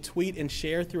feel free to tweet and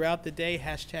share throughout the day,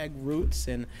 #Roots,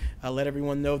 and let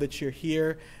everyone know that you're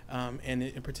here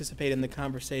and participate in the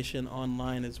conversation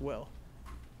online as well.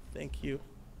 Thank you.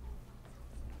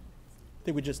 I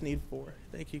think we just need 4.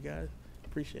 Thank you, guys.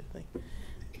 Appreciate it. Thank you.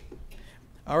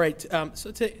 All right,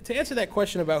 so to answer that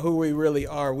question about who we really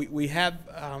are, we have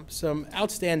some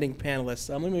outstanding panelists.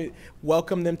 Let me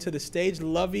welcome them to the stage.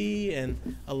 Lovey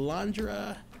and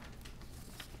Alondra,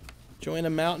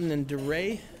 Joanna Mountain and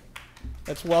DeRay.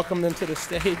 Let's welcome them to the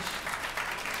stage.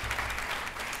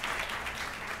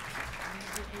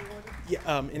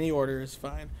 Yeah, any order is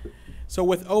fine. So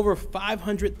with over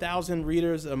 500,000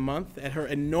 readers a month at her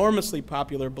enormously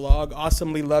popular blog,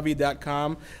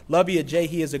 AwesomelyLovey.com, Lovey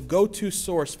Ajayi is a go-to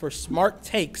source for smart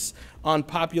takes on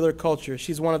popular culture.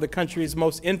 She's one of the country's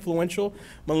most influential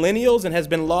millennials and has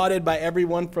been lauded by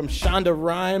everyone from Shonda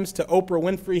Rhimes to Oprah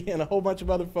Winfrey and a whole bunch of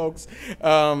other folks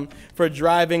for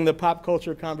driving the pop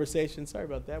culture conversation. Sorry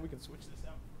about that. We can switch this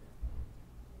out.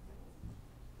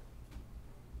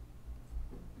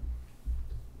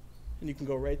 And you can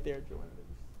go right there, Joanna.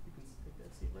 You can take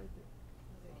that seat right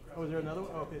there. Oh, is there another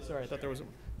one? Oh, okay, sorry. I thought there was one.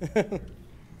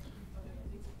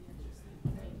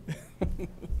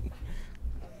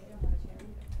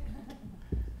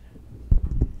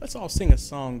 Let's all sing a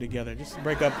song together. Just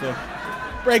break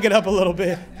it up a little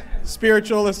bit.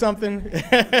 Spiritual or something.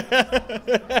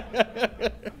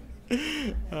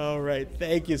 All right.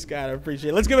 Thank you, Scott. I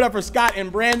appreciate it. Let's give it up for Scott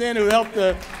and Brandon, who helped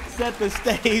to set the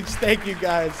stage. Thank you,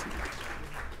 guys.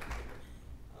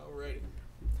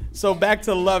 So back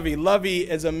to Lovey. Lovey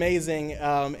is amazing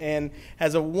and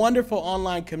has a wonderful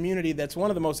online community that's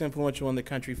one of the most influential in the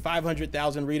country.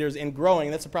 500,000 readers and growing.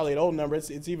 That's probably an old number.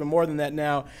 It's even more than that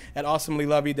now at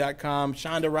AwesomelyLovey.com.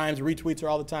 Shonda Rhimes retweets her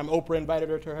all the time. Oprah invited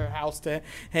her to her house to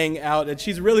hang out. And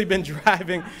she's really been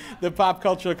driving the pop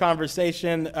culture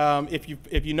conversation.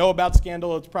 If you know about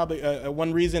Scandal, it's probably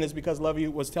one reason is because Lovey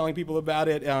was telling people about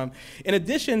it. In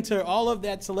addition to all of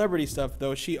that celebrity stuff,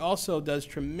 though, she also does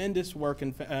tremendous work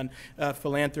in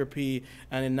philanthropy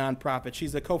and in nonprofit.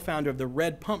 She's the co-founder of the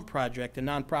Red Pump Project, a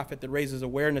nonprofit that raises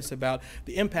awareness about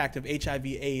the impact of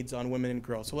HIV/AIDS on women and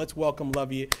girls. So let's welcome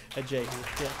Lovey Ajayi.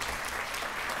 Yeah.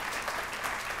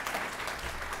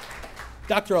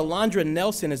 Dr. Alondra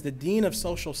Nelson is the Dean of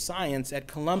Social Science at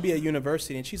Columbia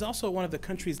University, and she's also one of the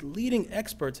country's leading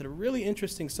experts at a really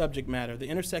interesting subject matter, the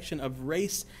intersection of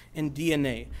race and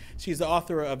DNA. She's the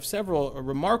author of several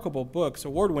remarkable books,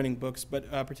 award-winning books,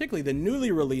 but particularly the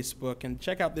newly released book, and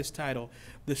check out this title,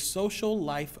 The Social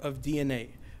Life of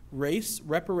DNA, Race,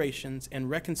 Reparations, and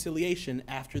Reconciliation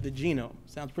After the Genome.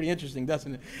 Sounds pretty interesting,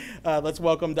 doesn't it? Let's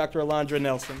welcome Dr. Alondra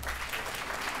Nelson.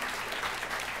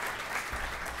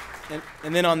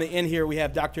 And then on the end here, we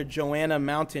have Dr. Joanna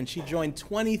Mountain. She joined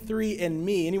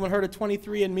 23andMe. Anyone heard of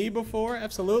 23andMe before?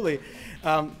 Absolutely.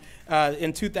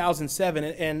 in 2007.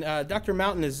 And Dr.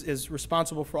 Mountain is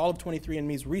responsible for all of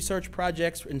 23andMe's research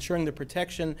projects, ensuring the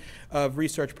protection of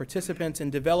research participants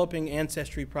and developing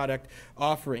ancestry product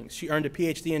offerings. She earned a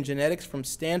PhD in genetics from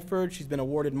Stanford. She's been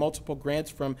awarded multiple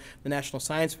grants from the National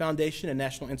Science Foundation and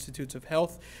National Institutes of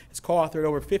Health, has co-authored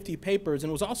over 50 papers,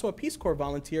 and was also a Peace Corps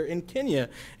volunteer in Kenya,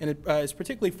 and is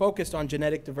particularly focused on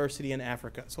genetic diversity in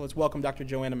Africa. So let's welcome Dr.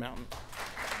 Joanna Mountain.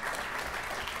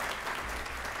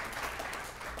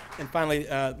 And finally,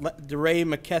 DeRay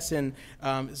McKesson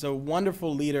is a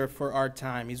wonderful leader for our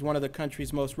time. He's one of the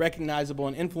country's most recognizable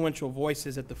and influential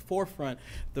voices at the forefront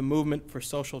of the movement for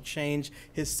social change.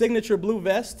 His signature blue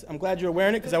vest, I'm glad you're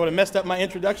wearing it because I would have messed up my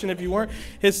introduction if you weren't.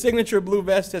 His signature blue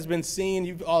vest has been seen,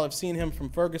 you all have seen him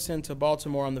from Ferguson to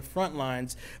Baltimore on the front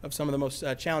lines of some of the most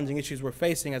challenging issues we're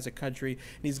facing as a country.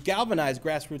 And he's galvanized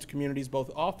grassroots communities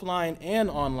both offline and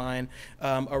online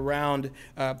around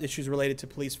issues related to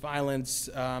police violence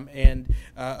and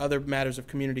other matters of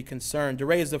community concern.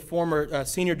 DeRay is the former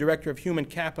Senior Director of Human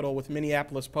Capital with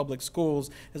Minneapolis Public Schools,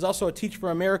 is also a Teach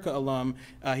for America alum.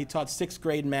 He taught 6th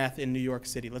grade math in New York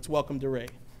City. Let's welcome DeRay.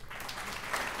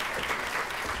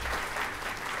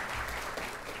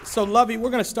 So, Lovey,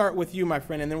 we're going to start with you, my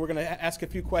friend, and then we're going to ask a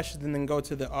few questions and then go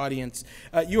to the audience.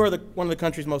 You are one of the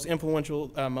country's most influential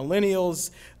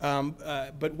millennials,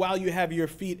 but while you have your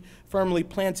feet firmly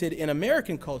planted in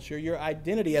American culture, your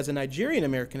identity as a Nigerian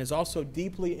American is also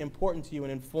deeply important to you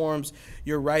and informs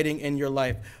your writing and your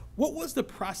life. What was the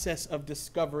process of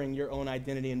discovering your own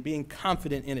identity and being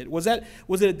confident in it? Was it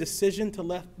a decision to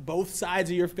let both sides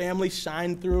of your family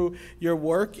shine through your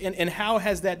work? And how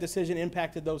has that decision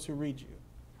impacted those who read you?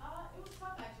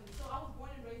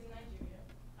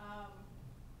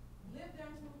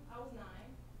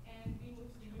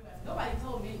 Nobody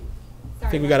told me. I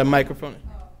think we got a microphone.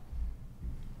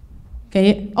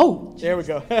 Okay. Oh. There we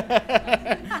go.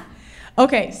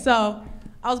 Okay, so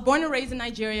I was born and raised in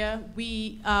Nigeria.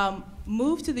 We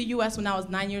moved to the U.S. when I was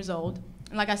 9 years old.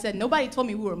 And like I said, nobody told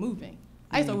me we were moving.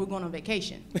 I thought we were going on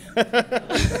vacation.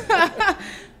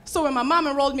 So when my mom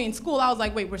enrolled me in school, I was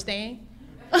like, wait, we're staying?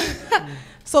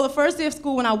 So the first day of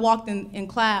school when I walked in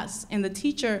class, and the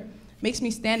teacher makes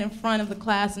me stand in front of the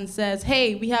class and says,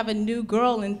 hey, we have a new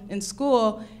girl in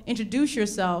school, introduce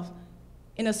yourself.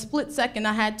 In a split second,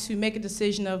 I had to make a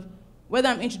decision of whether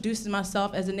I'm introducing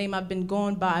myself as a name I've been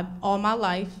going by all my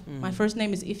life, my first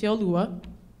name is Ifeoluwa,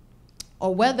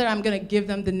 or whether I'm gonna give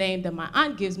them the name that my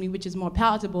aunt gives me, which is more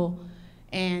palatable,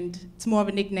 and it's more of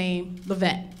a nickname,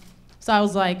 Levette. So I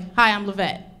was like, hi, I'm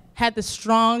Levette. Had this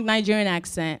strong Nigerian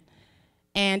accent,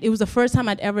 and it was the first time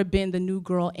I'd ever been the new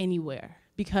girl anywhere.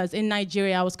 Because in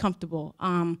Nigeria, I was comfortable.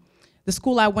 The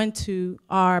school I went to,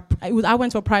 I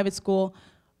went to a private school.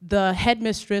 The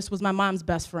headmistress was my mom's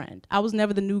best friend. I was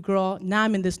never the new girl. Now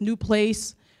I'm in this new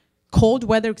place, cold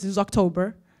weather because it was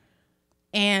October,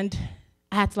 and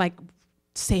I had to like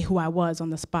say who I was on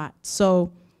the spot.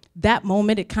 So that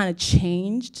moment, it kind of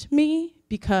changed me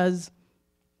because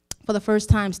for the first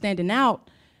time standing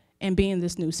out and being in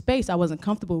this new space, I wasn't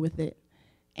comfortable with it,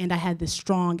 and I had this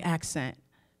strong accent.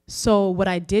 So what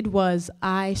I did was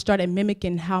I started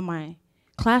mimicking how my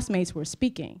classmates were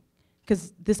speaking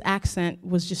because this accent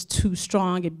was just too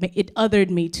strong. It othered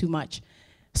me too much.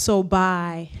 So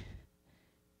by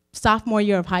sophomore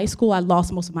year of high school, I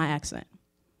lost most of my accent.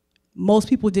 Most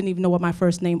people didn't even know what my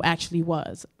first name actually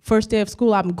was. First day of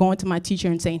school, I'm going to my teacher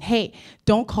and saying, hey,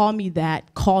 don't call me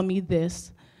that, call me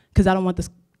this, because I don't want the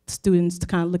students to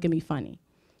kind of look at me funny.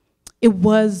 It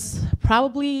was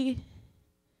probably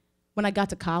when I got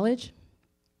to college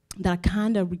that I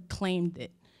kind of reclaimed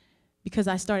it because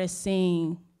I started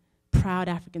seeing proud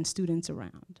African students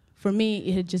around. For me,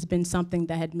 it had just been something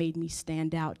that had made me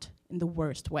stand out in the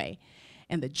worst way.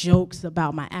 And the jokes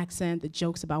about my accent, the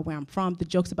jokes about where I'm from, the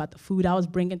jokes about the food I was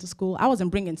bringing to school. I wasn't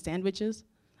bringing sandwiches.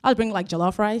 I was bringing like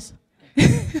jollof rice,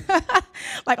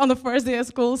 like on the first day of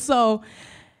school. So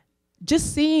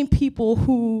just seeing people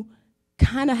who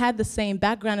kind of had the same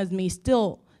background as me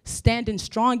still standing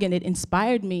strong in it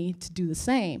inspired me to do the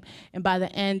same. And by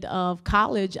the end of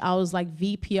college, I was like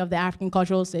VP of the African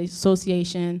Cultural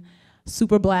Association,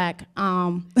 super black,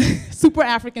 super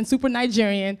African, super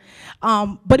Nigerian.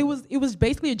 But it was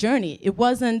basically a journey. It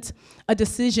wasn't a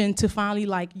decision to finally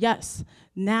like, yes,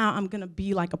 now I'm gonna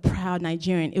be like a proud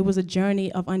Nigerian. It was a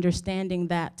journey of understanding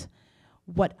that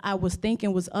what I was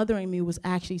thinking was othering me was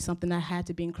actually something I had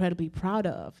to be incredibly proud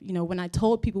of. You know, when I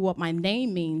told people what my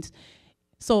name means,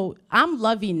 so I'm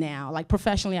Lovey now, like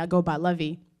professionally I go by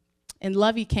Lovey. And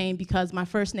Lovey came because my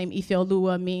first name,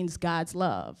 Ifeoluwa, means God's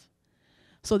love.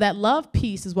 So that love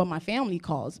piece is what my family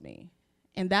calls me.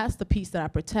 And that's the piece that I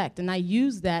protect. And I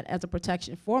use that as a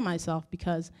protection for myself,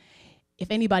 because if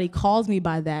anybody calls me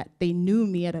by that, they knew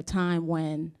me at a time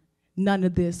when none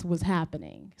of this was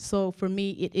happening. So for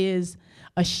me, it is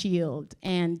a shield.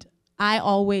 And I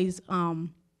always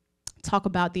talk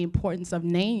about the importance of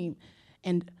name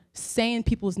and saying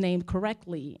people's names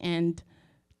correctly and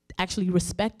actually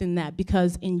respecting that,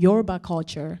 because in Yoruba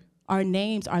culture, our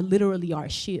names are literally our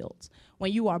shields.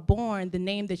 When you are born, the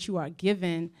name that you are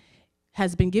given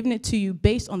has been given it to you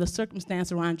based on the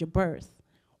circumstance around your birth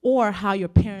or how your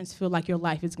parents feel like your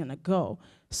life is gonna go.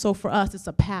 So for us, it's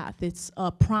a path, it's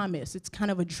a promise, it's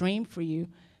kind of a dream for you.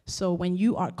 So when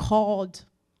you are called,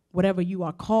 whatever you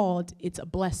are called, it's a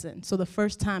blessing. So the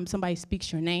first time somebody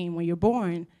speaks your name when you're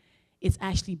born, it's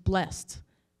actually blessed.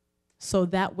 So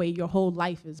that way your whole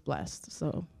life is blessed,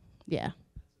 so yeah.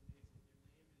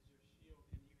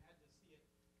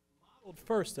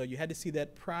 First, though, you had to see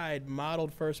that pride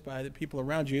modeled first by the people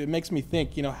around you. It makes me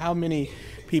think, you know, how many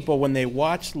people, when they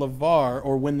watch LeVar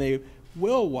or when they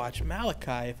will watch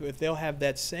Malachi, if they'll have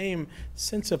that same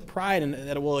sense of pride, and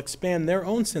that it will expand their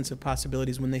own sense of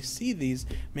possibilities when they see these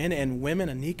men and women,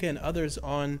 Anika and others,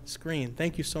 on screen.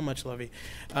 Thank you so much, Lovey.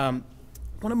 I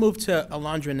want to move to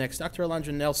Alondra next. Dr.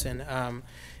 Alondra Nelson.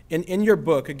 In your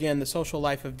book, again, The Social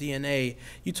Life of DNA,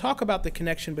 you talk about the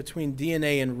connection between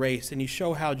DNA and race, and you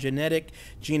show how genetic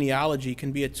genealogy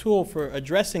can be a tool for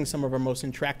addressing some of our most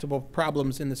intractable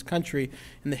problems in this country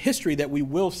and the history that we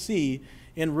will see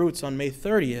in Roots on May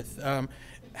 30th.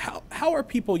 How are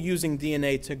people using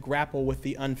DNA to grapple with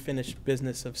the unfinished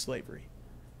business of slavery?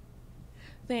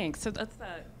 Thanks. So that's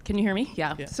can you hear me?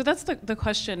 Yeah. Yeah. So that's the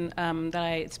question that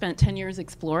I spent 10 years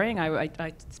exploring.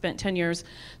 I spent 10 years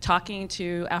talking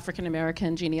to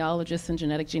African-American genealogists and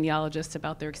genetic genealogists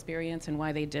about their experience and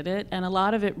why they did it. And a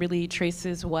lot of it really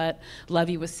traces what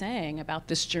Lovey was saying about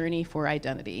this journey for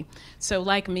identity. So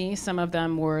like me, some of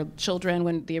them were children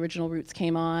when the original Roots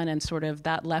came on, and sort of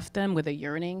that left them with a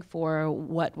yearning for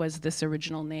what was this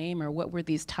original name, or what were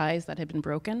these ties that had been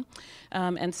broken,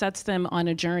 and sets them on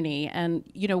a journey. And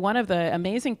you know, one of the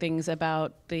amazing things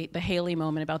about the Haley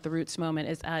moment, about the Roots moment,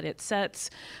 is that it sets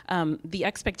the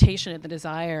expectation and the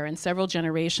desire in several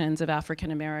generations of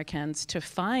African Americans to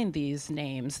find these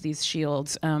names, these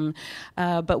shields,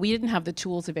 but we didn't have the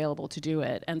tools available to do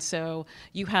it. And so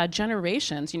you had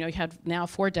generations, you know, you had now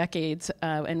 4 decades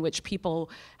in which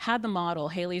people had the model,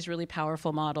 Haley's really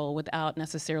powerful model, without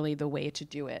necessarily the way to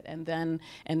do it. And then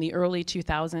in the early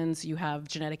 2000s, you have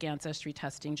genetic ancestry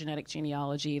testing, genetic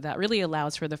genealogy, that really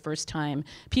allows for the first time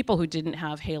people who didn't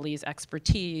have Haley's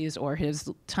expertise or his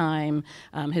time,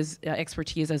 his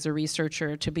expertise as a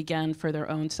researcher, to begin for their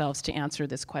own selves to answer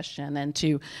this question and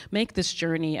to make this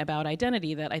journey about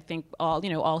identity that I think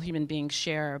all human beings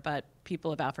share, but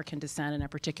people of African descent in a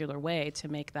particular way, to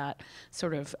make that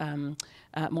sort of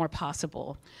more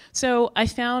possible. So I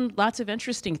found lots of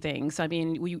interesting things. I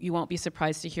mean, you won't be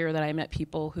surprised to hear that I met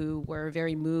people who were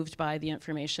very moved by the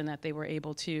information that they were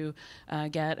able to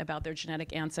get about their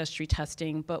genetic ancestry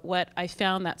testing. But what I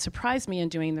found that surprised me in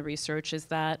doing the research is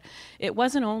that it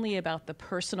wasn't only about the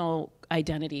personal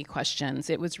identity questions.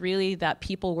 It was really that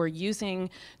people were using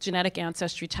genetic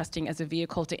ancestry testing as a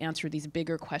vehicle to answer these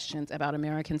bigger questions about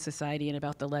American society and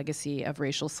about the legacy of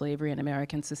racial slavery in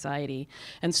American society.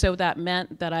 And so that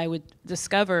meant that I would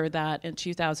discover that in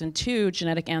 2002,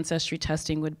 genetic ancestry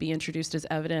testing would be introduced as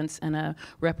evidence in a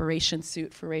reparation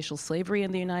suit for racial slavery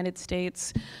in the United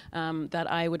States, that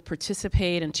I would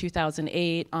participate in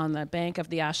 2008 on the bank of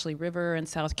the Ashley River in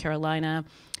South Carolina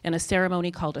in a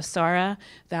ceremony called Asara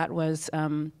that was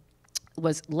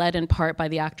led in part by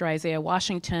the actor Isaiah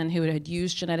Washington, who had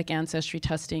used genetic ancestry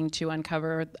testing to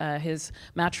uncover his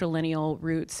matrilineal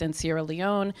roots in Sierra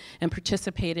Leone, and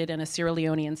participated in a Sierra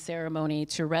Leonean ceremony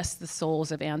to rest the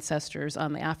souls of ancestors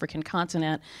on the African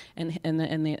continent and in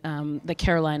the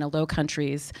Carolina Low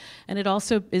Countries. And it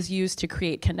also is used to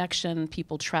create connection,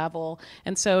 people travel.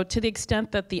 And so to the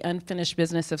extent that the unfinished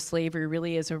business of slavery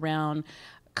really is around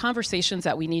conversations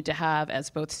that we need to have as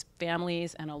both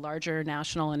families and a larger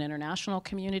national and international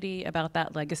community about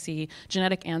that legacy,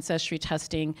 genetic ancestry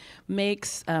testing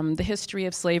makes the history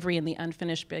of slavery and the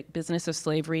unfinished business of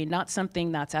slavery not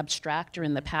something that's abstract or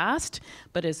in the past,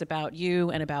 but is about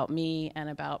you and about me and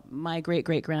about my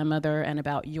great-great-grandmother and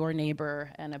about your neighbor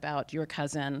and about your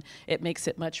cousin. It makes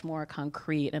it much more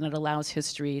concrete, and it allows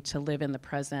history to live in the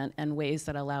present in ways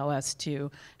that allow us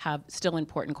to have still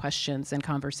important questions and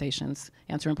conversations,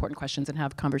 answer important questions and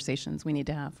have conversations we need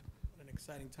to have.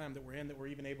 exciting time that we're in, that we're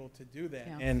even able to do that.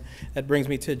 Yeah. And that brings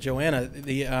me to Joanna.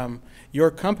 Your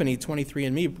company,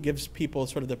 23andMe, gives people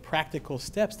sort of the practical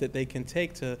steps that they can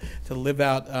take to live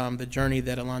out the journey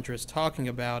that Alondra is talking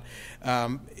about.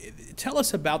 Tell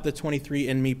us about the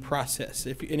 23andMe process.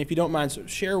 And if you don't mind,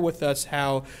 share with us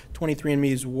how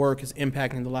 23andMe's work is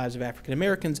impacting the lives of African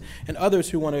Americans and others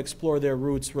who want to explore their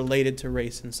roots related to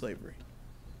race and slavery.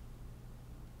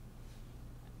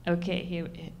 Okay,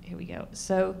 here we go.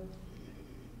 So,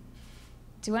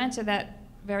 to answer that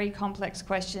very complex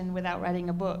question without writing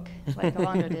a book, like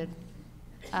Alondra did,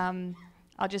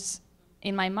 I'll just,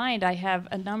 in my mind, I have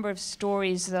a number of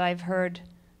stories that I've heard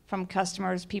from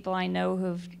customers, people I know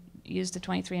who've used the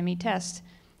 23andMe test,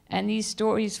 and these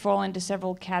stories fall into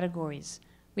several categories.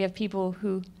 We have people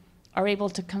who are able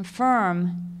to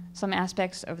confirm some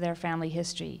aspects of their family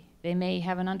history. They may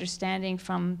have an understanding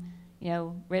from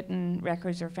written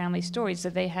records or family stories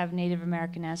that they have Native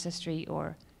American ancestry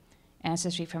or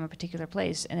ancestry from a particular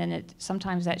place, and then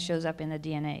sometimes that shows up in the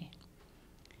DNA.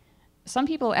 Some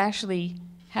people actually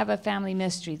have a family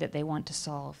mystery that they want to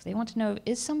solve. They want to know,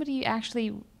 is somebody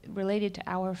actually related to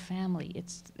our family?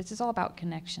 It's all about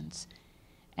connections.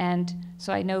 And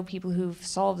so I know people who've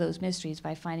solved those mysteries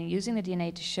by using the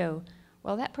DNA to show,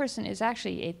 well, that person is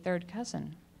actually a third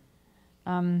cousin.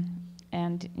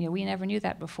 And we never knew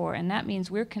that before, and that means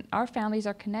our families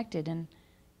are connected, and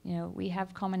we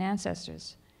have common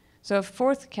ancestors. So a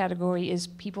fourth category is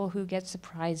people who get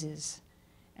surprises,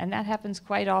 and that happens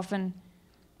quite often.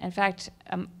 In fact,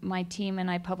 my team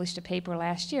and I published a paper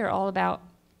last year all about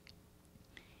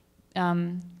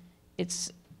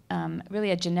it's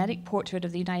really a genetic portrait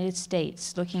of the United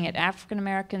States, looking at African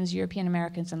Americans, European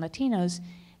Americans, and Latinos,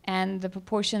 and the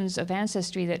proportions of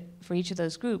ancestry that for each of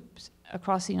those groups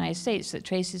across the United States that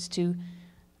traces to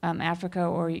Africa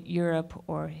or Europe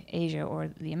or Asia or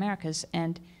the Americas.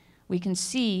 And we can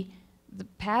see the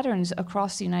patterns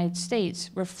across the United States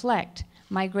reflect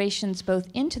migrations both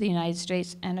into the United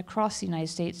States and across the United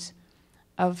States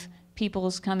of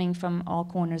peoples coming from all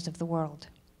corners of the world.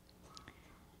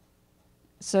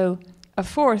 So a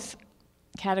fourth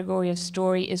category of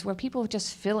story is where people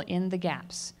just fill in the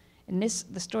gaps. And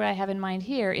the story I have in mind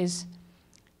here is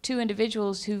two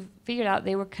individuals who figured out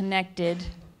they were connected,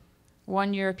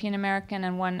 one European American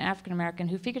and one African American,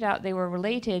 who figured out they were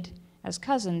related as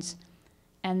cousins,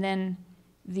 and then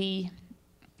the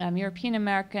European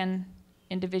American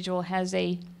individual has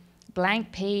a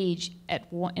blank page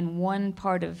in one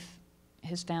part of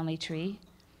his family tree,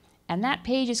 and that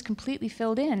page is completely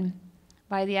filled in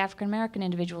by the African American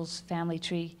individual's family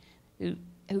tree,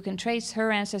 who can trace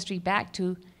her ancestry back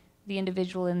to the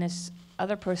individual in this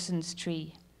other person's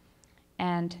tree,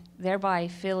 and thereby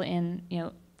fill in,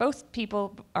 both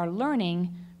people are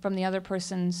learning from the other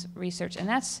person's research. And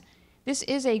this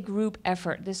is a group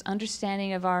effort. This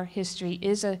understanding of our history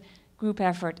is a group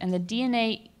effort, and the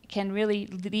DNA can really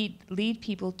lead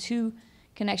people to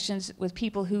connections with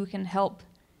people who can help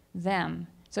them.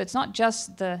 So it's not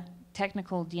just the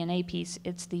technical DNA piece,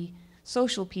 it's the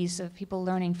social piece of people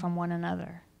learning from one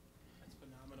another.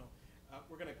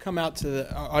 We're going to come out to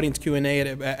the audience Q&A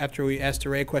after we asked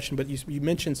Ray a question, but you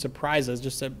mentioned surprises,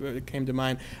 just it came to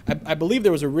mind. I believe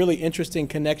there was a really interesting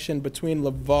connection between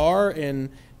LeVar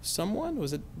and someone.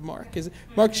 Was it Mark? Is it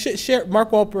Mark? Mark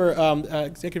Wolper,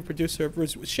 executive producer of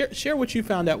Roots. Share what you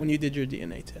found out when you did your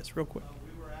DNA test, real quick.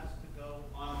 We were asked to go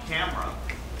on camera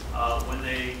when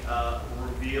they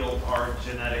revealed our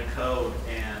genetic code,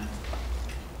 and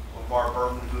LeVar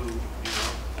Burton, who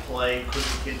played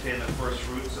Kunta Kunte in the first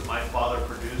Roots that my father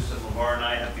produced, and LeVar and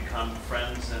I have become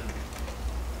friends and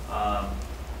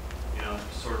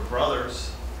sort of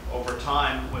brothers over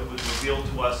time. It was revealed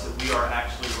to us that we are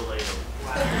actually related.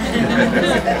 Wow.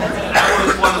 That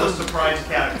was one of the surprise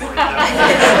categories.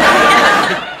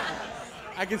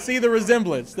 I can see the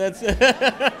resemblance. That's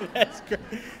great.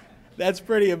 That's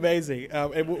pretty amazing.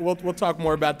 And we'll talk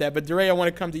more about that. But DeRay, I want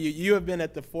to come to you. You have been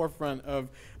at the forefront of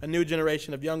a new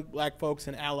generation of young black folks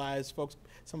and allies.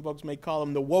 Some folks may call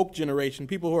them the woke generation,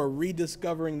 people who are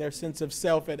rediscovering their sense of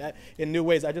self in new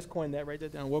ways. I just coined that, write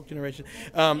that down, woke generation.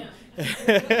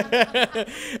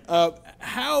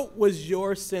 How was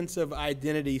your sense of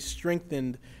identity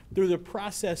strengthened through the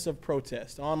process of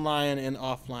protest, online and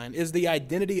offline? Is the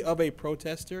identity of a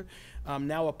protester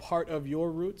now a part of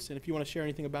your roots? And if you want to share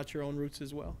anything about your own roots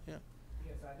as well. Yeah.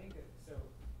 Yes, I think so.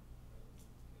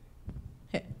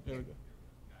 There we go.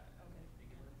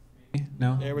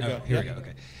 No? There we go. Here we go.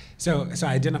 Okay. So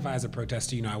I identify as a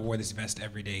protester. You know, I wore this vest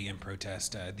every day in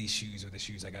protest. These shoes are the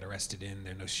shoes I got arrested in.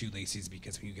 There are no shoelaces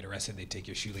because when you get arrested, they take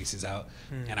your shoelaces out.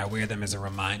 And I wear them as a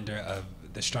reminder of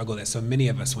the struggle that so many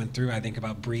of us went through. I think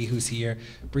about Bree, who's here.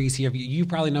 Bree's here. You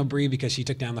probably know Bree because she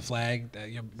took down the flag.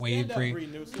 Wave, Bree.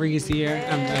 Bree's here.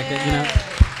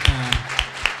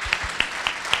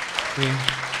 Bree.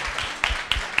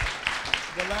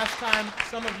 The last time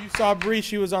some of you saw Bree,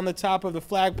 she was on the top of the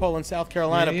flagpole in South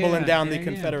Carolina pulling down the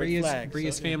Confederate flag. Bree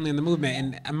is family in the movement.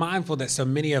 And I'm mindful that so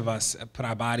many of us put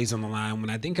our bodies on the line. When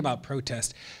I think about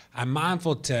protest, I'm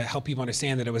mindful to help people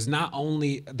understand that it was not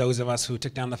only those of us who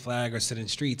took down the flag or stood in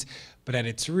streets, but at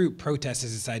its root, protest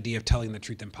is this idea of telling the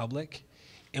truth in public.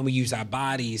 And we use our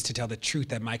bodies to tell the truth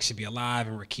that Mike should be alive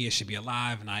and Rakia should be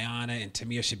alive and Ayanna and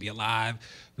Tamir should be alive.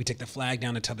 We took the flag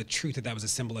down to tell the truth that that was a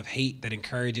symbol of hate, that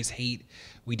encourages hate.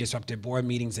 We disrupted board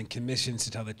meetings and commissions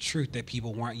to tell the truth that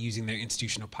people weren't using their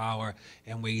institutional power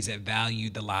in ways that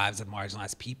valued the lives of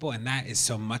marginalized people. And that is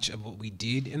so much of what we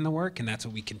did in the work, and that's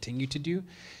what we continue to do.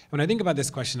 When I think about this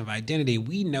question of identity,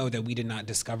 we know that we did not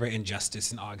discover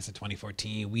injustice in August of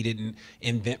 2014. We didn't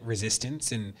invent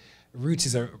resistance, and Roots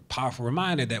is a powerful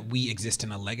reminder that we exist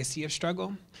in a legacy of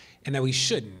struggle and that we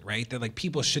shouldn't, right? That like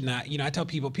people should not, I tell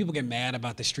people get mad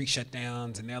about the street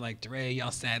shutdowns and they're like, DeRay,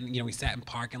 y'all sat in, we sat in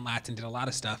parking lots and did a lot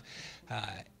of stuff.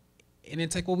 And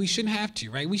it's like, well, we shouldn't have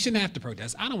to, right? We shouldn't have to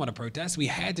protest. I don't want to protest. We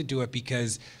had to do it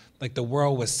because like the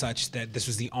world was such that this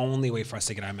was the only way for us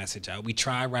to get our message out. We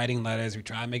tried writing letters, we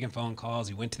tried making phone calls,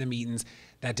 we went to the meetings.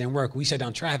 That didn't work. We shut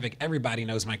down traffic. Everybody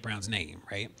knows Mike Brown's name,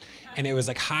 right? And it was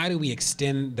like, how do we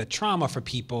extend the trauma for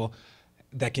people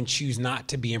that can choose not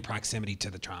to be in proximity to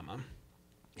the trauma?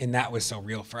 And that was so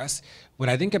real for us. When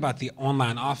I think about the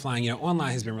online, offline,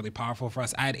 online has been really powerful for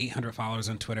us. I had 800 followers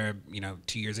on Twitter,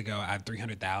 2 years ago. I have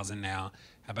 300,000 now.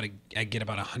 I get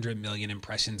about 100 million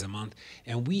impressions a month.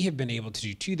 And we have been able to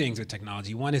do two things with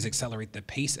technology. One is accelerate the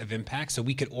pace of impact so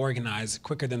we could organize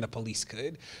quicker than the police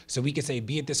could. So we could say,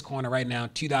 be at this corner right now,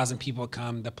 2,000 people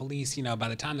come. The police, by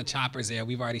the time the chopper's there,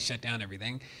 we've already shut down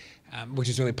everything, which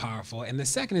is really powerful. And the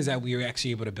second is that we were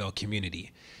actually able to build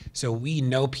community. So we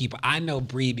know people. I know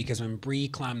Bree because when Bree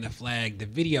climbed the flag, the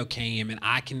video came, and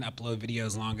I can upload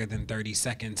videos longer than 30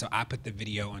 seconds. So I put the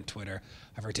video on Twitter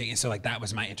of her taking. So like that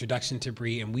was my introduction to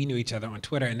Bree, and we knew each other on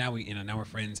Twitter, and now now we're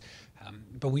friends.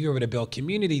 But we were able to build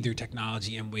community through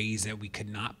technology in ways that we could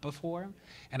not before,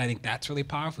 and I think that's really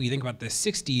powerful. You think about the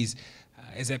 '60s.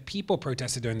 Is that people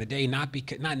protested during the day, not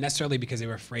necessarily because they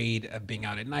were afraid of being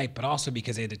out at night, but also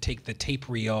because they had to take the tape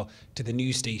reel to the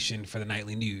news station for the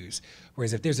nightly news.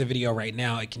 Whereas if there's a video right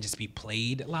now, it can just be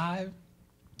played live.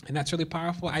 And that's really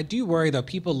powerful. I do worry though,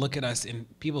 people look at us in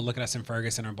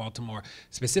Ferguson or Baltimore,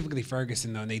 specifically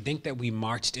Ferguson though, and they think that we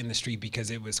marched in the street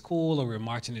because it was cool or we were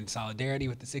marching in solidarity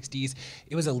with the 60s.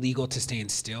 It was illegal to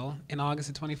stand still in August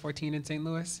of 2014 in St.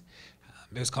 Louis.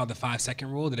 It was called the 5-second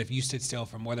rule, that if you stood still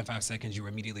for more than 5 seconds, you were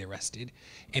immediately arrested.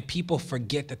 And people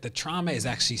forget that the trauma is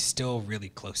actually still really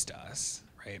close to us,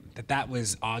 right? That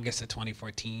was August of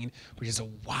 2014, which is a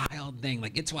wild thing.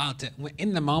 Like, it's wild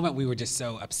in the moment, we were just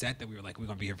so upset that we were like, we're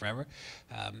gonna be here forever.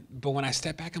 But when I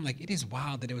step back, I'm like, it is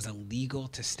wild that it was illegal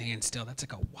to stand still. That's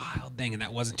like a wild thing, and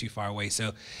that wasn't too far away.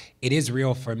 So it is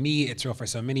real for me, it's real for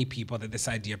so many people that this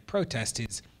idea of protest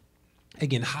is,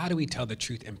 again, how do we tell the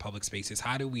truth in public spaces?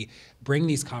 How do we bring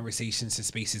these conversations to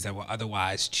spaces that will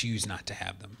otherwise choose not to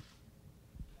have them?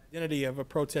 Identity of a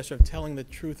protester, of telling the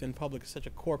truth in public, is such a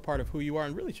core part of who you are,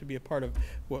 and really should be a part of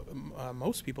what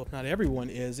most people, if not everyone,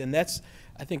 is. And that's,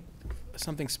 I think,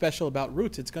 something special about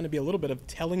Roots. It's going to be a little bit of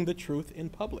telling the truth in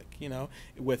public,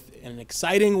 with an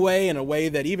exciting way, in a way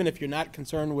that even if you're not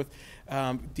concerned with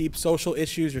deep social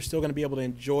issues, you're still going to be able to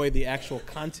enjoy the actual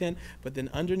content. But then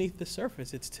underneath the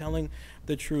surface, it's telling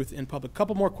the truth in public. A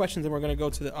couple more questions, and we're going to go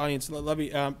to the audience.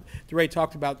 DeRay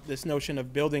talked about this notion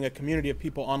of building a community of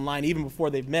people online, even before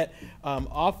they've met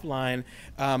offline.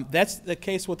 That's the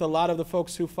case with a lot of the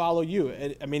folks who follow you.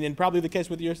 I mean, and probably the case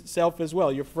with yourself as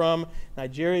well. You're from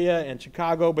Nigeria and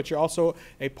Chicago, but you're also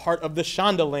a part of the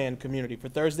Shondaland community for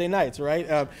Thursday nights,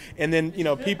 right? And then,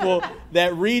 people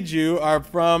that read you are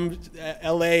from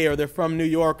LA, or they're from New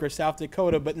York or South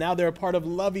Dakota, but now they're a part of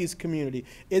Lovey's community.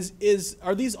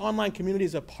 Are these online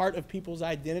communities a part of people's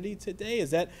identity today?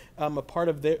 Is that a part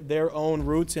of their own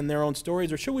roots and their own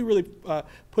stories, or should we really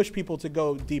push people to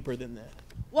go deeper than that?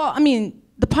 Well, I mean,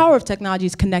 the power of technology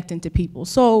is connecting to people.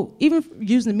 So even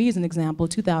using me as an example,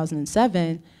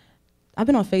 2007, I've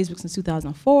been on Facebook since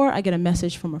 2004. I get a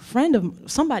message from a friend of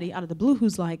somebody out of the blue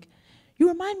who's like, "You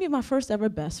remind me of my first ever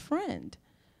best friend."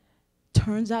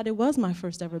 turns out it was my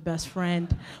first ever best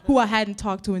friend who I hadn't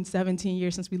talked to in 17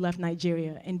 years since we left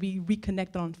Nigeria. And we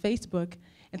reconnected on Facebook.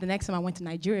 And the next time I went to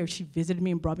Nigeria, she visited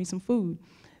me and brought me some food.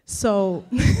 So,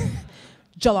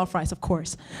 jollof rice, of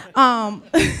course.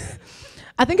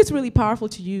 I think it's really powerful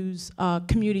to use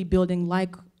community building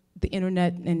like the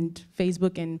internet and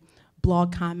Facebook and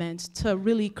blog comments to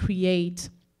really create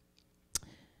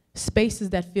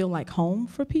spaces that feel like home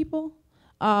for people.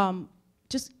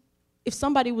 Just if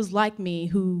somebody was like me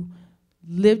who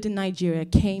lived in Nigeria,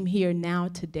 came here now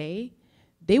today,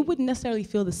 they wouldn't necessarily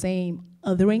feel the same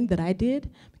othering that I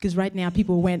did, because right now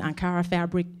people are wearing Ankara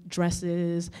fabric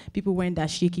dresses, people wearing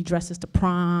dashiki dresses to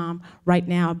prom. Right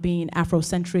now being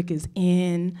Afrocentric is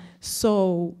in.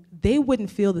 So they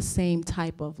wouldn't feel the same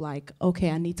type of like,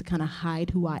 okay, I need to kind of hide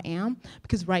who I am,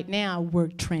 because right now we're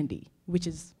trendy, which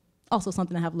is also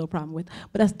something I have a little problem with,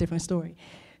 but that's a different story.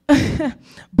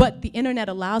 But the internet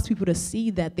allows people to see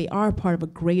that they are part of a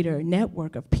greater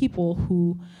network of people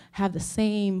who have the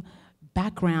same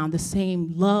background, the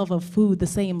same love of food, the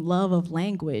same love of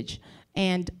language.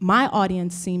 And my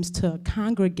audience seems to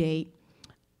congregate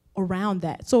around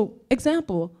that. So,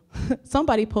 example,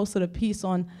 somebody posted a piece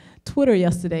on Twitter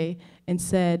yesterday and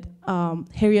said,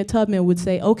 Harriet Tubman would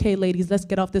say, okay, ladies, let's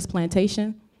get off this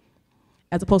plantation,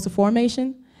 as opposed to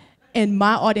formation. And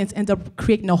my audience ends up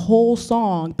creating a whole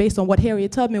song based on what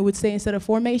Harriet Tubman would say instead of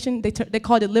formation. They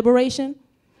called it liberation.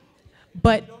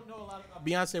 But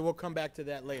Beyonce, we'll come back to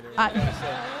that later.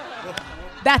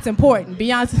 That's important.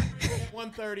 Beyonce.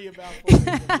 1:30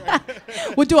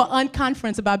 about. We'll do an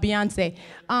unconference about Beyonce.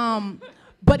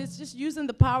 But it's just using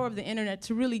the power of the internet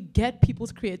to really get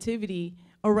people's creativity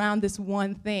around this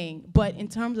one thing. But in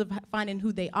terms of finding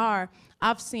who they are,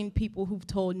 I've seen people who've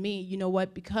told me, you know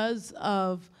what, because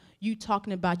of you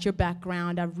talking about your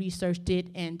background, I've researched it,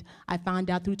 and I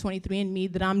found out through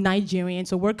 23andMe that I'm Nigerian,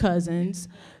 so we're cousins.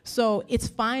 So it's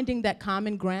finding that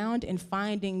common ground and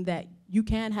finding that you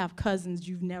can have cousins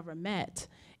you've never met,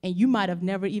 and you might have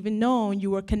never even known you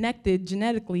were connected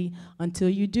genetically until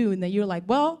you do, and then you're like,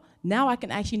 well, now I can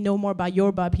actually know more about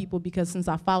Yoruba people, because since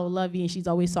I follow Lovey and she's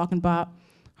always talking about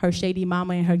her shady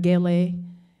mama and her gele,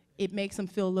 it makes them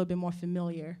feel a little bit more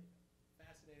familiar.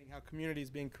 How community is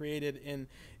being created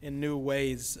in new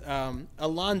ways.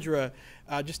 Alondra,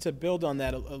 just to build on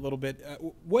that a little bit,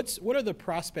 what are the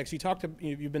prospects?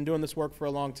 You've been doing this work for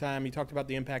a long time. You talked about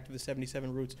the impact of the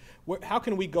 77 Roots. How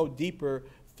can we go deeper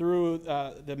through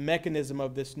the mechanism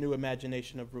of this new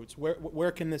imagination of Roots?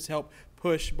 Where can this help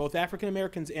push both African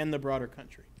Americans and the broader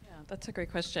country? Yeah, that's a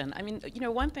great question. I mean,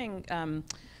 one thing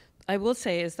I will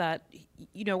say is that,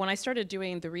 when I started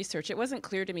doing the research, it wasn't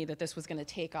clear to me that this was going to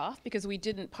take off, because we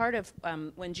didn't, part of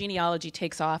when genealogy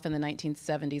takes off in the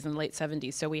 1970s and late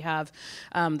 70s, so we have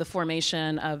the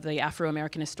formation of the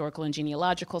Afro-American Historical and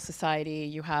Genealogical Society,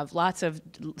 you have lots of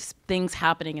things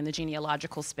happening in the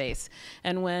genealogical space.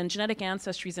 And when genetic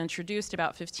ancestry is introduced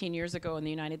about 15 years ago in the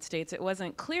United States, it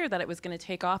wasn't clear that it was going to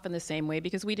take off in the same way,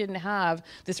 because we didn't have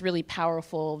this really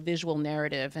powerful visual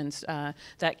narrative and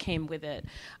that came with it.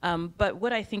 But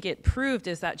what I think it proved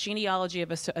is that genealogy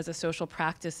as a social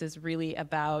practice is really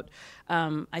about,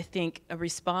 I think, a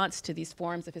response to these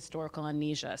forms of historical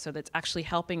amnesia. So that's actually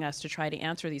helping us to try to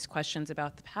answer these questions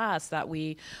about the past that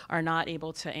we are not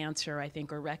able to answer, I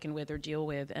think, or reckon with or deal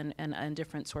with in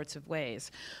different sorts of ways.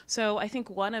 So I think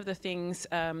one of the things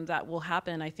that will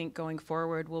happen, I think, going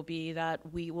forward will be that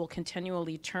we will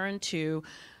continually turn to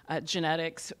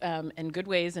genetics in good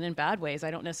ways and in bad ways.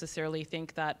 I don't necessarily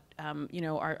think that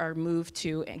our move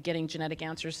to getting genetic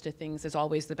answers to things is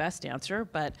always the best answer,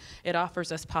 but it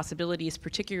offers us possibilities,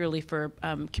 particularly for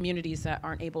communities that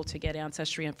aren't able to get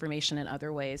ancestry information in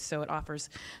other ways. So it offers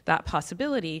that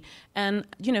possibility. And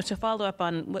to follow up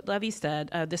on what Levy said,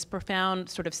 this profound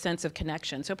sort of sense of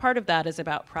connection. So part of that is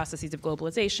about processes of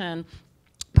globalization.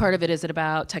 Part of it is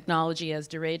about technology, as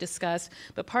DeRay discussed,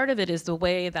 but part of it is the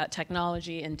way that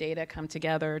technology and data come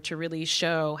together to really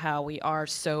show how we are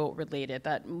so related,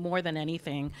 that more than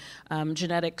anything,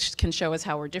 genetics can show us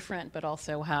how we're different, but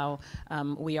also how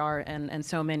we are in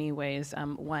so many ways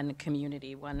one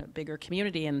community, one bigger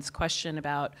community. And this question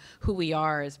about who we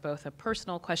are is both a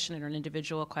personal question and an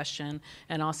individual question,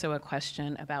 and also a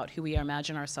question about who we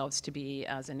imagine ourselves to be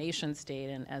as a nation state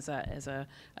and as a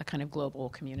kind of global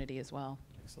community as well.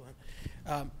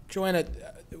 Excellent. Joanna,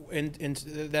 and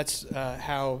that's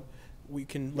how we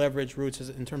can leverage Roots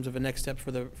in terms of a next step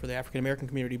for the African American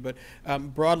community. But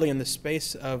broadly in the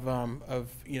space of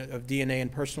DNA and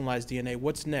personalized DNA,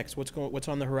 what's next? What's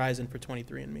on the horizon for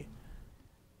 23andMe?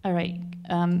 All right.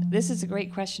 This is a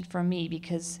great question for me,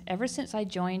 because ever since I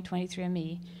joined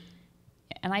 23andMe,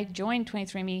 and I joined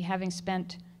 23andMe having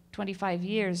spent 25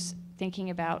 years thinking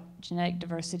about genetic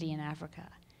diversity in Africa.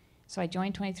 So I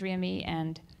joined 23andMe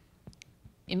and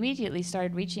immediately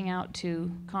started reaching out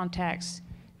to contacts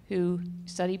who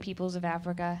study peoples of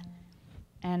Africa,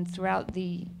 and throughout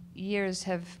the years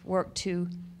have worked to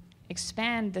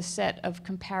expand the set of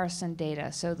comparison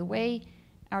data. So the way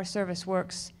our service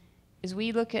works is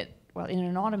we look at, well, in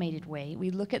an automated way, we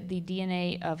look at the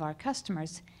DNA of our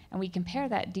customers and we compare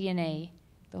that DNA,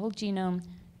 the whole genome,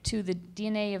 to the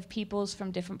DNA of peoples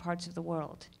from different parts of the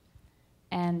world.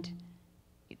 And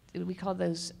we call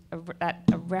those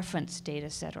a reference data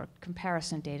set or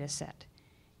comparison data set.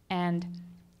 And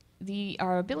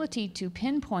our ability to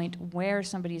pinpoint where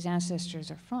somebody's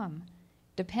ancestors are from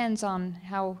depends on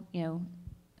how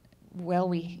well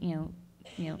we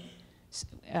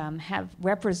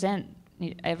represent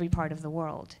every part of the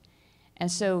world.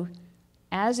 And so,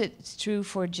 as it's true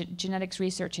for genetics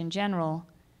research in general,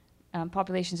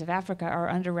 populations of Africa are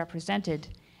underrepresented.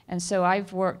 And so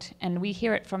I've worked, and we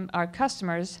hear it from our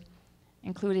customers,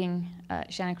 including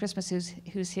Shannon Christmas,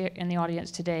 who's here in the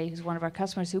audience today, who's one of our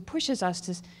customers, who pushes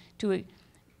us to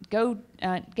go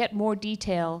get more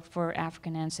detail for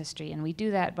African ancestry. And we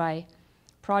do that by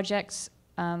projects,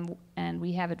 and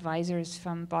we have advisors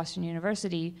from Boston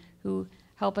University who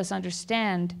help us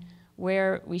understand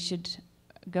where we should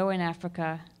go in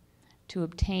Africa to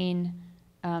obtain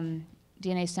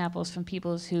DNA samples from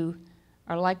peoples who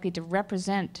are likely to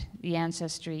represent the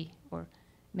ancestry or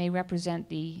may represent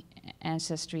the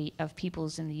ancestry of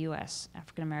peoples in the US,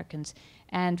 African Americans.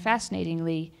 And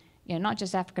fascinatingly, not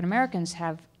just African Americans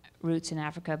have roots in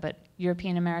Africa, but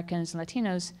European Americans and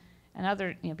Latinos and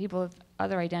other people of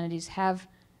other identities have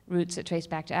roots that trace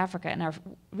back to Africa and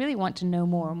really want to know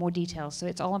more details. So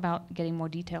it's all about getting more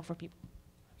detail for people.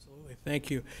 Absolutely, thank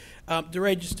you.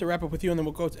 DeRay, just to wrap up with you, and then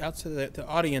we'll go out to the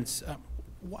audience.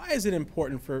 Why is it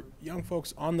important for young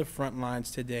folks on the front lines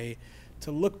today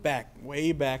to look back,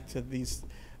 way back to these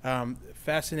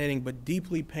fascinating but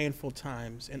deeply painful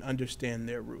times and understand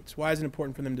their roots? Why is it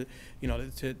important for them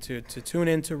to tune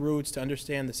into roots, to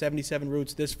understand the 77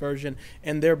 roots, this version,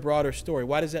 and their broader story?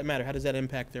 Why does that matter? How does that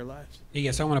impact their lives? Yeah,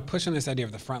 so I want to push on this idea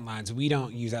of the front lines. We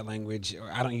don't use that language,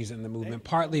 or I don't use it in the movement,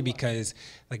 partly because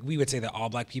we would say that all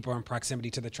black people are in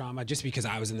proximity to the trauma. Just because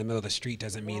I was in the middle of the street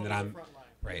doesn't mean that I'm,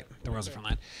 right, the world's the front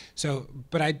line. So,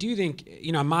 but I do think,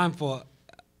 I'm mindful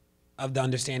of the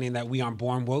understanding that we aren't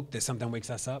born woke, that something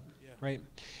wakes us up, right?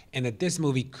 And that this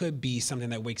movie could be something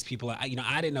that wakes people up. I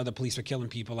didn't know the police were killing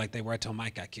people like they were until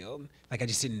Mike got killed. I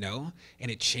just didn't know,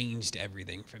 and it changed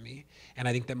everything for me. And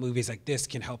I think that movies like this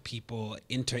can help people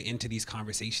enter into these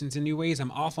conversations in new ways.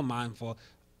 I'm awful mindful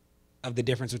of the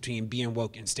difference between being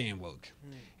woke and staying woke.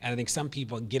 And I think some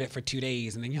people get it for 2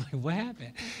 days and then you're like, what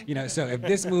happened? So if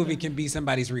this movie can be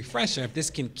somebody's refresher, if this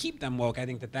can keep them woke, I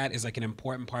think that is an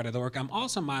important part of the work. I'm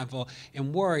also mindful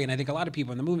and worry, and I think a lot of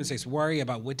people in the movement space worry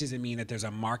about what does it mean that there's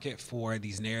a market for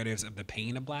these narratives of the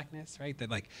pain of blackness, right? That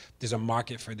there's a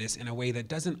market for this in a way that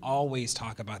doesn't always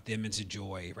talk about them as a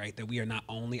joy, right? That we are not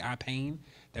only our pain,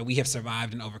 that we have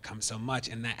survived and overcome so much,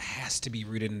 and that has to be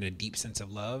rooted in a deep sense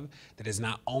of love that is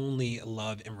not only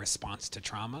love in response to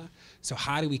trauma. So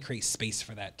how do we create space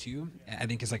for that too? I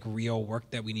think it's real work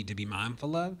that we need to be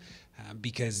mindful of,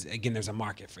 because again, there's a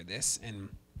market for this. And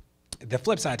the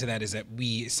flip side to that is that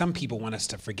some people want us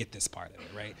to forget this part of it,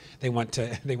 right? They want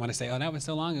to say, oh, that was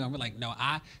so long ago. And we're like, no,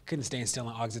 I couldn't stand still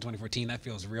in August of 2014. That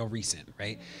feels real recent,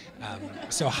 right?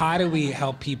 So how do we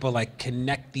help people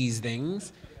connect these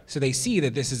things so they see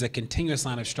that this is a continuous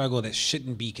line of struggle that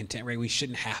shouldn't be content, right? We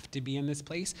shouldn't have to be in this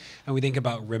place. And we think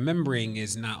about remembering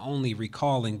is not only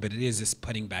recalling, but it is this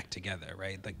putting back together,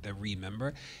 right? The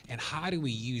remember. And how do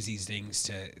we use these things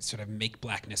to sort of make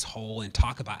blackness whole and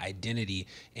talk about identity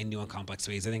in new and complex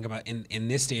ways? I think about in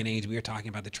this day and age, we are talking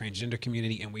about the transgender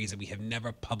community in ways that we have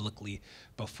never publicly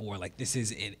before. This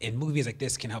is, in movies like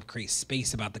this can help create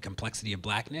space about the complexity of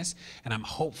blackness. And I'm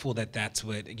hopeful that that's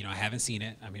what, I haven't seen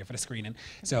it. I'm here for the screening.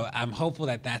 So I'm hopeful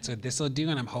that that's what this will do,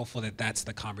 and I'm hopeful that that's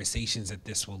the conversations that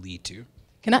this will lead to.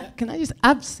 Can I just,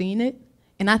 I've seen it,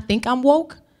 and I think I'm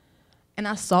woke, and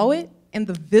I saw it, and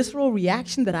the visceral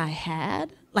reaction that I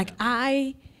had,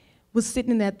 I was sitting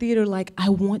in that theater I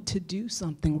want to do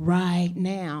something right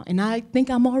now, and I think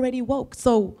I'm already woke.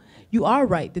 So you are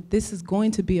right that this is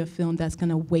going to be a film that's going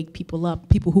to wake people up,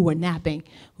 people who were napping,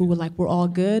 who were we're all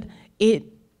good. It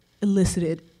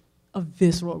elicited a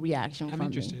visceral reaction from me.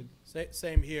 I'm interested.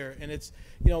 Same here. And it's,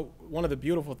 you know, one of the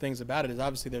beautiful things about it is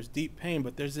obviously there's deep pain,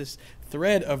 but there's this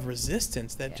thread of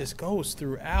resistance that just goes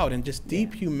throughout, and just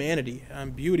deep humanity,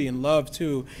 beauty and love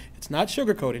too. It's not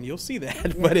sugarcoating, you'll see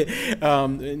that, but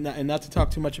and not to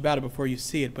talk too much about it before you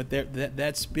see it, but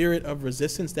that spirit of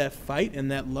resistance, that fight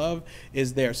and that love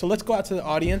is there. So let's go out to the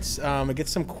audience and get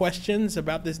some questions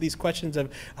about these questions of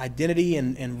identity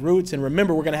and roots. And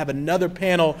remember, we're going to have another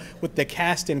panel with the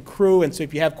cast and crew, and so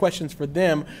if you have questions for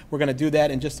them, we're going to do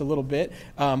that in just a little bit.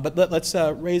 But let's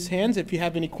raise hands if you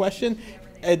have any question.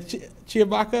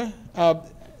 Chiabaka,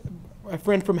 a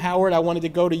friend from Howard, I wanted to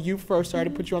go to you first. Sorry to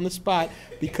put you on the spot,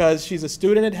 because she's a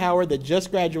student at Howard that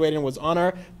just graduated and was on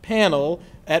our panel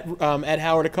at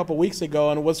Howard a couple weeks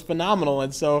ago and was phenomenal.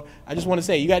 And so I just want to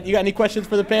say, you got any questions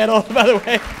for the panel? By the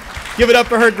way, give it up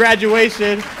for her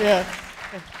graduation. Yeah.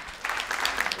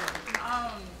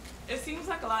 It seems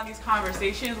like a lot of these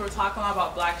conversations, we're talking a lot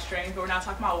about black strength, but we're not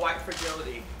talking about white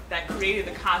fragility that created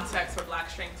the context for black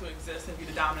strength to exist and be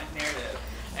the dominant narrative.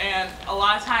 And a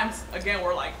lot of times, again,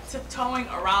 we're like tiptoeing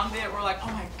around it. We're like,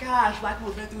 oh my gosh, black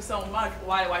people have been through so much.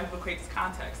 Why do white people create this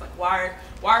context? Like, why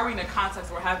are we in a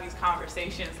context where we're having these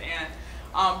conversations? And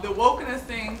the wokeness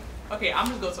thing, okay, I'm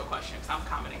just going to a question because I'm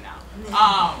commenting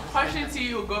now. Question to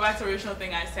you, go back to the original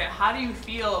thing I said. How do you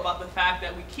feel about the fact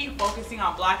that we keep focusing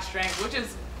on black strength, which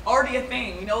is already a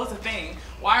thing, we know it's a thing.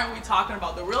 Why aren't we talking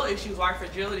about the real issues, white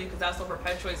fragility, because that's what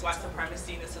perpetuates white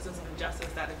supremacy and the systems of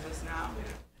injustice that exist now?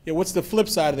 Yeah, what's the flip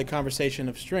side of the conversation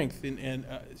of strength? And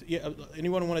yeah,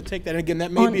 anyone want to take that? And again,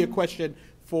 that may be a question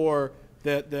for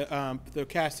the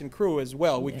cast and crew as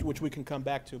well, which we can come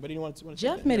back to. But anyone want to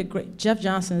Jeff made a great. Jeff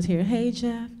Johnson is here. Hey,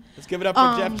 Jeff. Let's give it up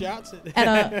for Jeff Johnson.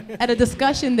 At a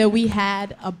discussion that we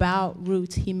had about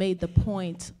roots, he made the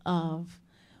point of,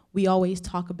 we always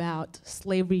talk about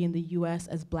slavery in the U.S.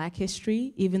 as black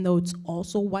history, even though it's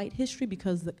also white history,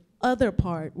 because the other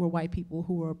part were white people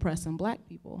who were oppressing black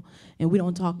people. And we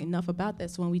don't talk enough about that.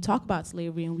 So when we talk about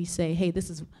slavery and we say, hey, this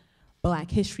is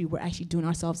black history, we're actually doing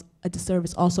ourselves a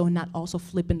disservice also, and not also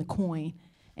flipping the coin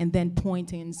and then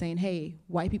pointing and saying, hey,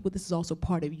 white people, this is also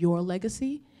part of your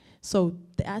legacy. So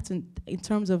that's in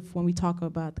terms of when we talk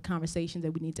about the conversations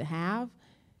that we need to have,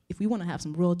 if we want to have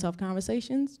some real tough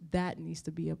conversations, that needs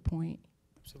to be a point.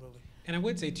 Absolutely. And I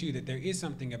would say, too, that there is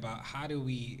something about how do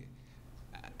we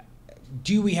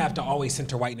have to always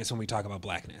center whiteness when we talk about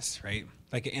blackness, right?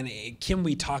 Like, and can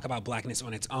we talk about blackness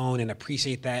on its own and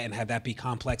appreciate that and have that be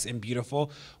complex and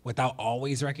beautiful without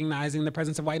always recognizing the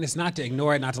presence of whiteness? Not to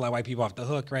ignore it, not to let white people off the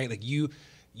hook, right? Like you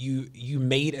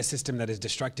made a system that is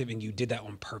destructive and you did that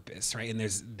on purpose, right? And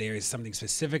there is something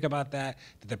specific about that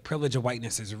the privilege of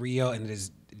whiteness is real and it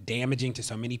is damaging to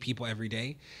so many people every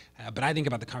day. But I think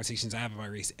about the conversations I have about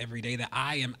race every day that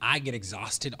I get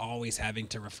exhausted always having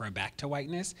to refer back to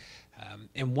whiteness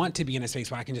and want to be in a space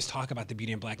where I can just talk about the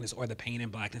beauty in blackness or the pain in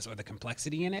blackness or the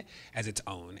complexity in it as its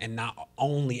own and not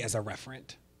only as a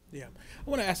referent. Yeah, I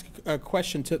want to ask a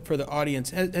question for the audience.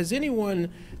 Has anyone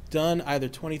done either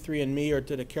 23andMe or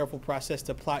did a careful process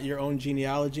to plot your own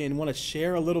genealogy and want to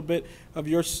share a little bit of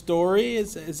your story?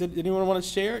 Is it anyone want to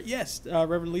share? Yes,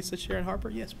 Reverend Lisa Sharon Harper.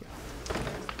 Yes.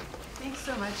 Thanks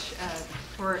so much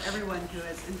for everyone who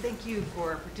has, and thank you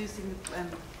for producing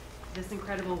this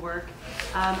incredible work.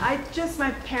 My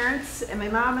parents and my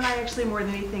mom and I actually, more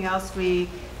than anything else, we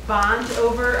bond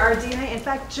over our DNA. In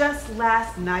fact, just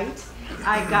last night,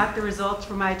 I got the results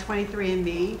for my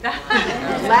 23andMe.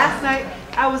 Last night,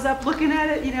 I was up looking at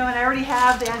it, and I already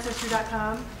have the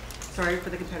Ancestry.com. Sorry for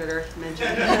the competitor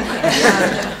mention.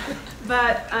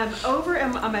 But over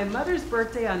on my mother's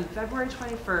birthday on February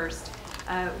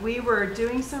 21st, we were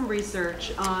doing some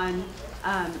research on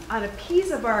a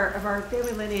piece of our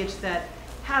family lineage that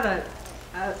had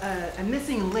a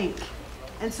missing link.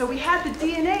 And so we had the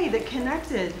DNA that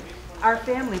connected our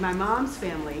family, my mom's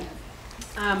family,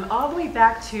 all the way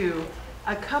back to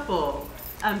a couple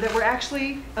that were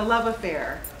actually a love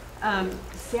affair.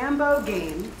 Sambo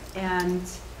Game and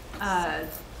oh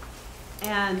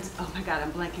my God,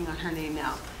 I'm blanking on her name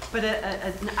now. But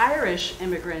an Irish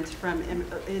immigrant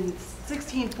in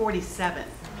 1647,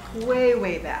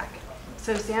 way back.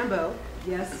 So Sambo,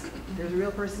 yes, there's a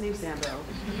real person named Sambo,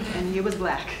 and he was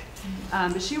black.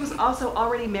 But she was also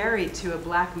already married to a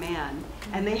black man,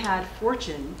 and they had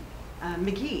Fortune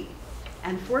McGee.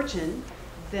 And Fortune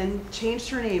then changed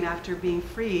her name after being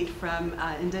freed from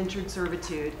indentured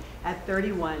servitude at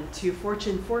 31 to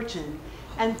Fortune.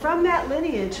 And from that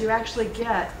lineage, you actually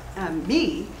get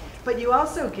me, but you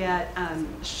also get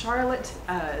Charlotte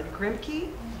Grimke,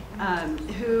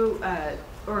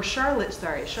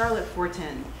 Charlotte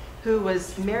Fortin, who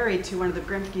was married to one of the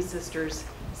Grimke sisters,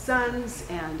 sons,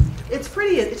 and it's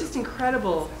just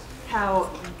incredible how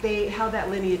that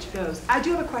lineage goes. I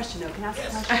do have a question though. Can I ask a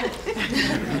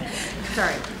question?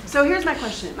 Sorry. So here's my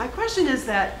question. My question is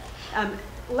that,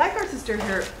 like our sister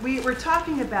here, we're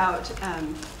talking about,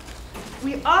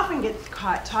 we often get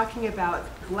caught talking about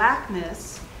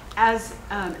blackness as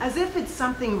if it's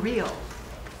something real,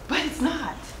 but it's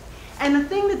not. And the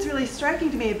thing that's really striking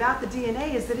to me about the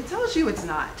DNA is that it tells you it's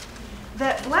not.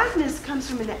 That blackness comes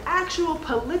from an actual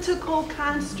political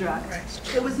construct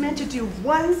that was meant to do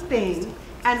one thing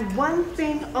and one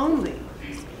thing only.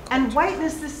 And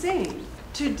whiteness the same,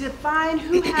 to define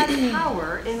who has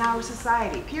power in our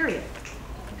society, period.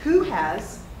 Who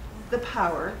has the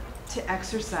power to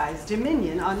exercise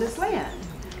dominion on this land?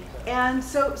 And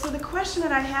so the question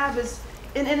that I have is,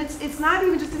 and it's not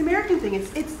even just an American thing,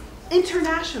 it's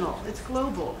international, it's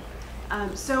global.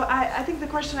 So I think the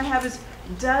question I have is,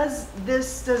 does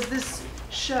this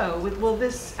show, will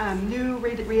this new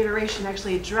reiteration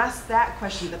actually address that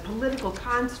question, the political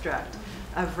construct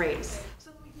of race, so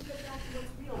that we can get back to what's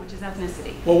real, which is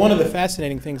ethnicity? Well, one of the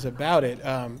fascinating things about it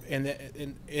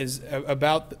is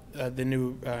about the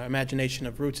new imagination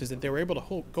of Roots is that they were able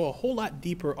to go a whole lot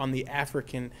deeper on the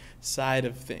African side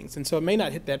of things. And so it may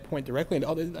not hit that point directly,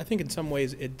 and I think in some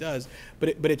ways it does, but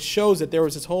it shows that there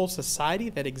was this whole society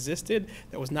that existed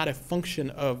that was not a function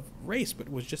of race, but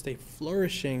was just a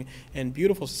flourishing and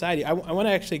beautiful society. I want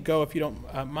to actually go, if you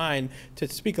don't mind, to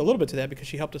speak a little bit to that, because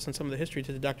she helped us on some of the history,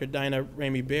 to Dr. Dinah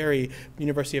Ramey Berry,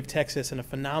 University of Texas, and a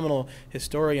phenomenal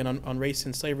historian on race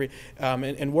and slavery,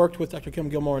 and worked with Dr. Kim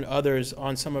Gilmore and others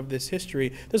on some of this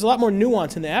history. There's a lot more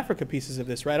nuance in the Africa pieces of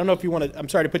this, right? I don't know if you want to, I'm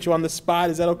sorry to put you on the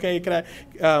spot. Is that okay? Can I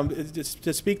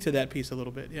just speak to that piece a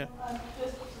little bit? Yeah.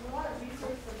 Just a lot of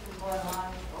research that's been going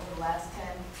on over the last 10,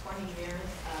 20 years,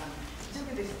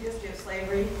 particularly the history of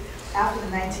slavery. After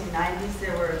the 1990s,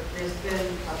 there's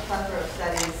been a plethora of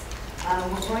studies.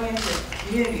 We're going into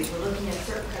communities. We're looking at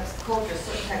certain types of cultures,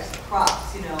 certain types of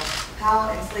crops,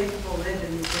 how enslaved people lived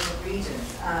in these different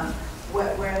regions.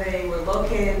 Where they were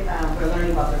located, we're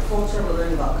learning about their culture, we're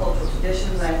learning about cultural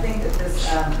traditions, and I think that this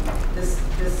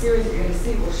series that you're going to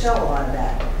see will show a lot of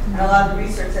that. And a lot of the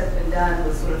research that's been done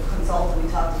was sort of consulted. We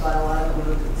talked about a lot of it when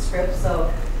we looked at the script.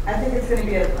 So I think it's going to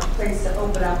be a place to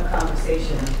open up a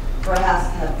conversation, perhaps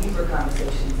to have deeper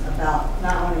conversations about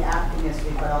not only African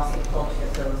history, but also culture,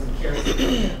 so those are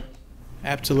curious.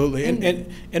 Absolutely.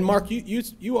 And Mark,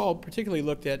 you all particularly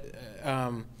looked at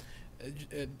a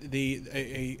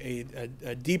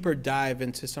deeper dive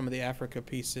into some of the Africa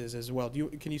pieces as well.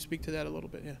 Can you speak to that a little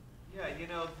bit? Yeah.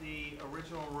 Yeah, the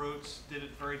original Roots did it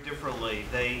very differently.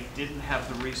 They didn't have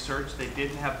the research, they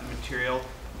didn't have the material.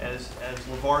 As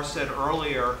LeVar said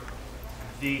earlier,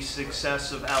 the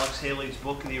success of Alex Haley's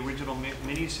book and the original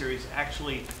miniseries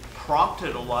actually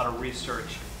prompted a lot of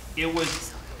research. It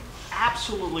was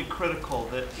absolutely critical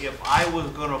that if I was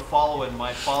going to follow in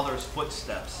my father's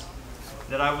footsteps,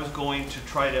 that I was going to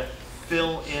try to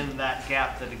fill in that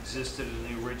gap that existed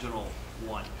in the original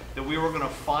one. That we were going to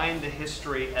find the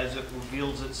history as it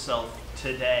reveals itself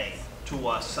today to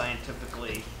us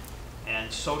scientifically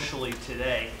and socially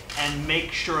today, and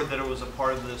make sure that it was a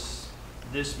part of this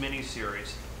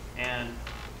miniseries. And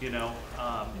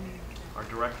our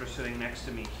director sitting next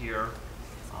to me here,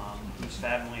 whose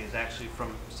family is actually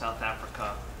from South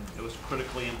Africa, it was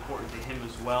critically important to him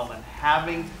as well. And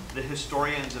having the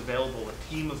historians available, a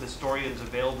team of historians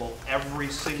available every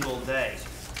single day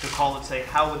to call and say,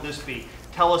 how would this be?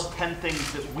 Tell us 10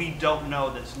 things that we don't know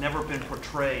that's never been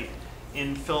portrayed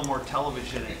in film or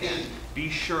television, and be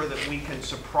sure that we can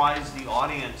surprise the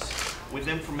audience with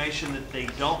information that they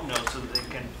don't know so that they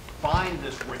can find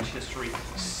this rich history,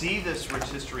 see this rich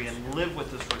history, and live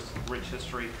with this rich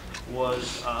history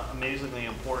was amazingly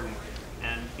important.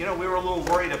 And we were a little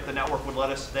worried if the network would let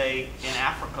us stay in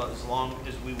Africa as long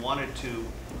as we wanted to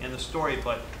in the story,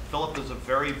 but Philip is a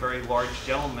very, very large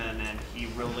gentleman, and he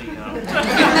really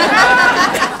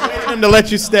to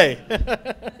let you stay.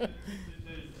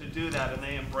 to do that, and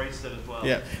they embraced it as well.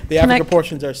 Yeah, the Africa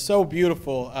portions are so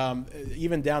beautiful,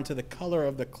 even down to the color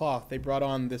of the cloth. They brought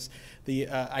on the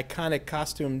iconic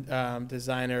costume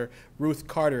designer Ruth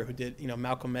Carter, who did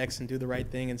Malcolm X and Do the Right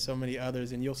Thing and so many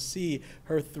others, and you'll see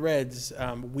her threads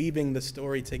weaving the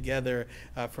story together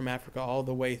from Africa all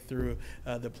the way through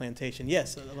the plantation.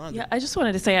 Yes, Alondra. Yeah, I just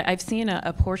wanted to say I've seen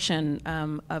a portion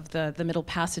of the Middle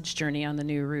Passage journey on the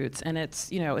New Roots, and it's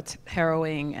it's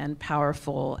harrowing and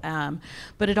powerful,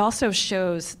 but it also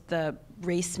shows the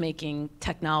race-making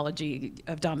technology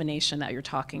of domination that you're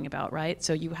talking about, right?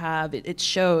 So you have, it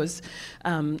shows,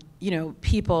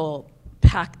 people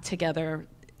packed together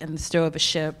in the stow of a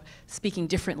ship, speaking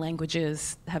different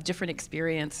languages, have different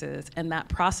experiences, and that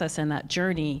process and that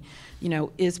journey, you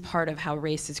know, is part of how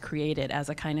race is created as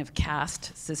a kind of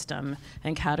caste system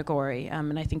and category.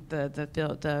 And I think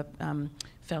the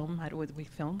film,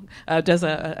 does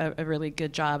a really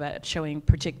good job at showing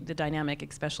the dynamic,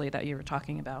 especially that you were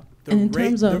talking about. And in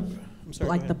terms of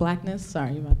like the blackness,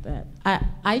 sorry about that.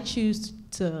 I choose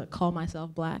to call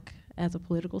myself black as a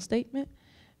political statement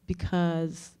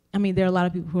because, I mean, there are a lot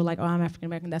of people who are like, oh, I'm African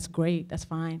American, that's great, that's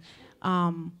fine.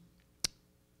 I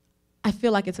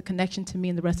feel like it's a connection to me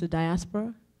and the rest of the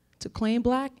diaspora to claim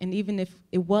black, and even if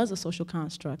it was a social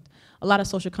construct, a lot of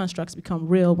social constructs become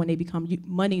real when they become,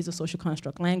 money is a social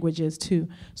construct, language is too.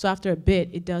 So after a bit,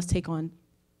 it does take on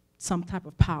some type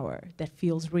of power that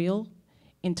feels real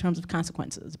in terms of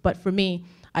consequences. But for me,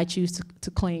 I choose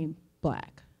to claim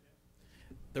black.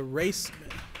 The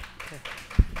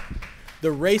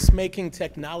race-making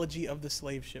technology of the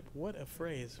slave ship. What a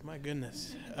phrase, my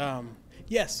goodness.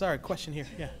 Yes, sorry, question here,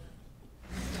 yeah.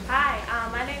 Hi,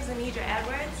 my name is Anidra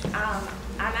Edwards. I'm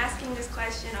asking this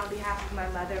question on behalf of my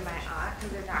mother and my aunt,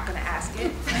 because they're not going to ask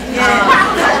it.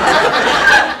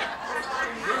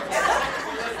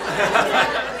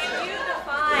 Can you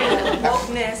define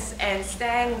wokeness and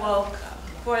staying woke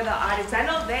for the audience? I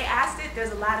know they asked it.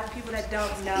 There's a lot of people that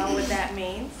don't know what that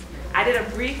means. I did a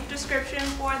brief description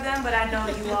for them, but I know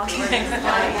you all can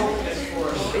explain.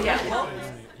 But yeah, woke.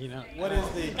 You know, what is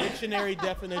the dictionary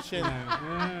definition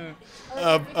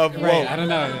of woke? Right, I don't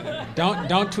know.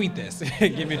 Don't tweet this.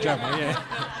 Get me in trouble. Yeah.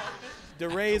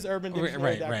 DeRay's Urban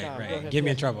Dictionary.com. Right. Get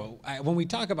me in trouble. When we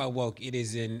talk about woke, it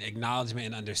is an acknowledgement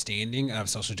and understanding of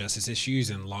social justice issues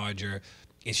and larger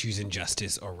issues in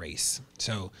justice or race.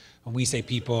 So when we say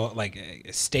people like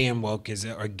staying woke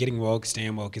or getting woke,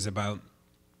 staying woke is about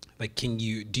like, do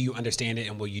you understand it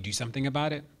and will you do something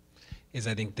about it? Is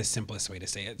I think the simplest way to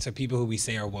say it. So people who we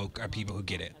say are woke are people who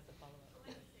get it.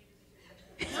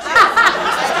 You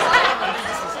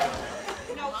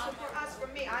know, so for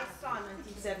me, I saw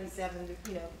 1977,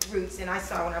 roots, and I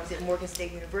saw when I was at Morgan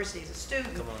State University as a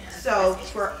student. So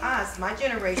for us, my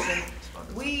generation,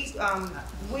 we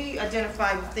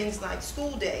identify with things like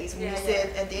school days. When you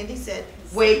said at the end, he said,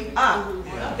 "Wake up."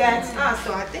 That's us.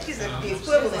 So I think it's the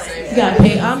equivalent. You gotta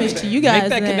pay homage to you guys. Make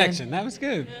that connection. That was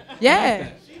good. Yeah.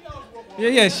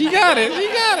 Yeah, she got it. She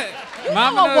got it. You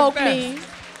Mama know knows what woke best. means.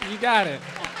 You got it.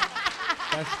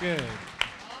 That's good.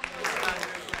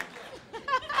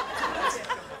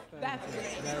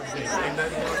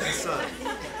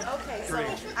 Okay, so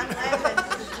I'm glad that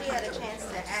she had a chance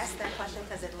to ask that question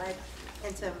because it led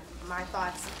into my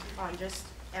thoughts on just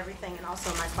everything and also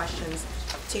my questions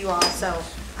to you all. So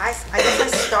I guess I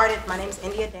started, my name's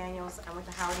India Daniels. I went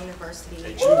to Howard University,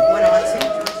 went on to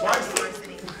Georgetown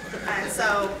University. And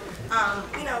so,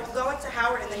 going to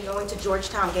Howard and then going to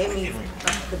Georgetown gave me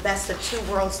the best of two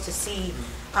worlds to see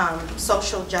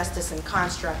social justice and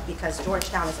construct, because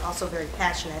Georgetown is also very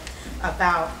passionate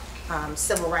about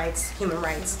civil rights, human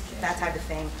rights, that type of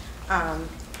thing.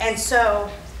 And so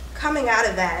coming out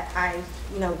of that, I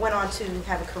went on to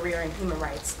have a career in human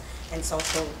rights and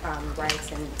social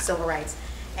rights and civil rights.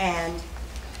 And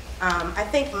I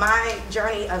think my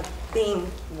journey of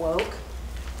being woke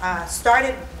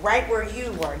started right where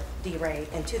you were, D-Ray,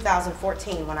 in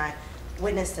 2014 when I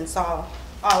witnessed and saw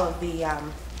all of the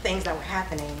things that were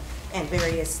happening in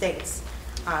various states,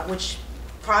 which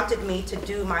prompted me to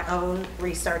do my own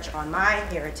research on my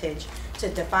heritage to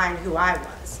define who I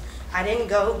was. I didn't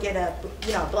go get a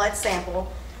blood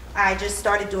sample. I just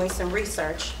started doing some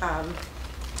research and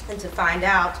to find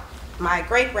out my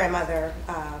great-grandmother,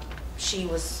 she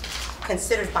was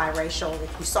considered biracial.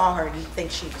 If you saw her, you'd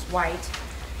think she was white.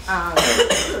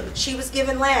 She was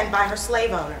given land by her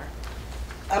slave owner.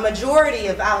 A majority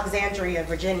of Alexandria,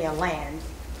 Virginia land,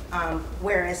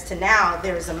 whereas to now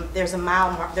there's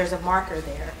a marker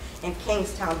there in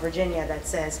Kingstown, Virginia that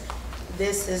says,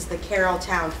 this is the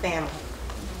Carrolltown family.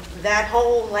 That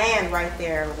whole land right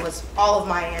there was all of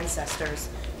my ancestors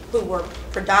who were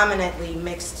predominantly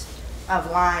mixed of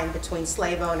line between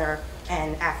slave owner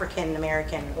and African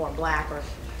American or black or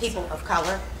people of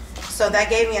color. So that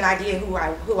gave me an idea who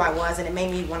I was, and it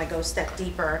made me want to go a step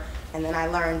deeper. And then I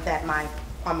learned that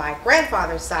on my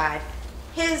grandfather's side,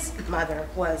 his mother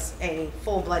was a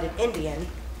full-blooded Indian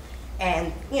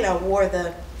and,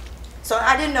 so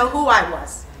I didn't know who I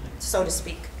was, so to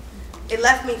speak. It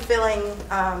left me feeling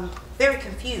very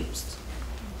confused,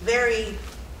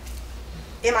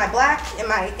 am I black, am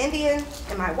I Indian,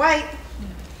 am I white?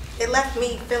 It left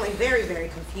me feeling very, very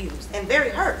confused and very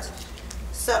hurt.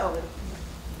 So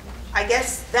I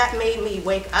guess that made me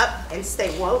wake up and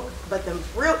stay woke, but the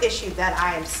real issue that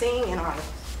I am seeing in our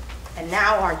And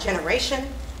now our generation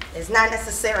is not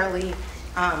necessarily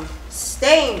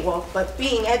staying woke, but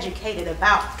being educated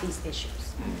about these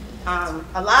issues.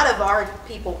 A lot of our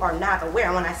people are not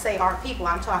aware. When I say our people,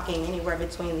 I'm talking anywhere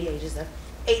between the ages of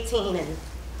 18 and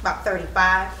about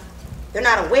 35. They're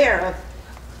not aware of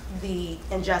the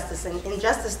injustice, and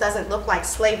injustice doesn't look like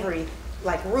slavery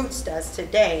like Roots does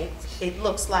today. It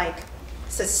looks like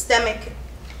systemic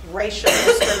racial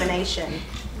discrimination,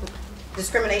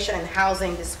 discrimination in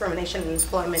housing, discrimination in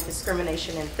employment,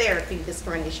 discrimination in therapy,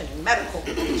 discrimination in medical,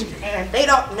 and they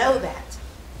don't know that,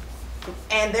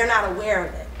 and they're not aware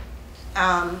of it.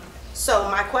 So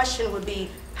my question would be,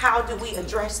 how do we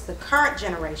address the current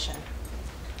generation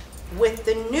with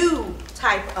the new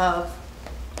type of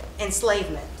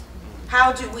enslavement?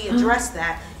 How do we address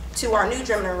that to our new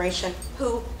generation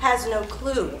who has no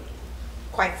clue,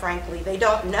 quite frankly? They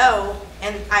don't know,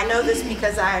 and I know this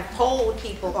because I've polled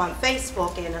people on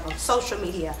Facebook and on social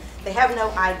media. They have no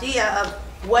idea of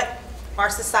what our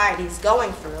society is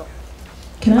going through.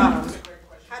 How do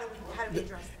we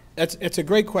address that? It's a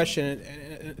great question,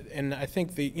 and I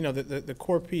think the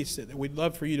core piece that we'd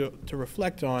love for you to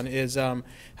reflect on is how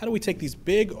do we take these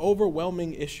big,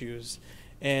 overwhelming issues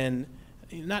and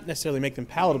not necessarily make them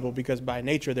palatable, because by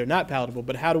nature they're not palatable,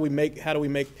 but how do we make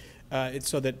it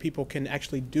so that people can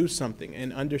actually do something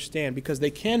and understand, because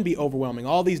they can be overwhelming.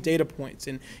 All these data points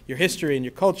and your history and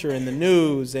your culture and the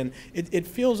news, and it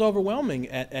feels overwhelming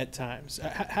at times.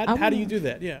 How do you do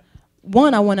that? Yeah.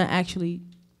 One, I want to actually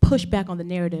push back on the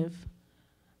narrative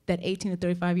that 18 to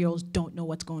 35-year-olds don't know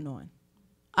what's going on.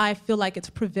 I feel like it's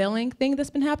a prevailing thing that's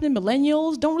been happening.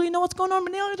 Millennials don't really know what's going on.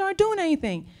 Millennials aren't doing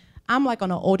anything. I'm like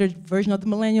on an older version of the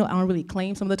millennial. I don't really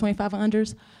claim some of the 25 and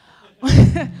unders.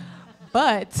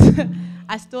 But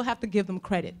I still have to give them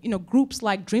credit. You know, groups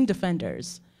like Dream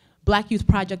Defenders, Black Youth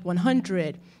Project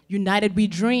 100, United We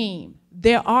Dream,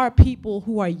 there are people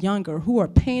who are younger, who are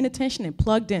paying attention and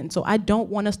plugged in. So I don't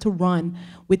want us to run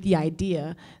with the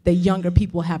idea that younger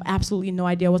people have absolutely no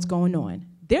idea what's going on.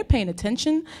 They're paying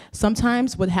attention.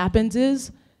 Sometimes what happens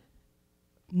is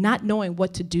not knowing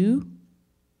what to do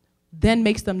then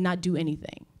makes them not do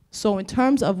anything. So in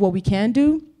terms of what we can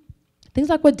do, things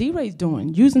like what D-Ray's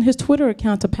doing, using his Twitter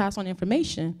account to pass on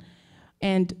information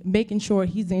and making sure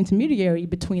he's the intermediary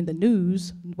between the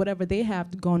news, whatever they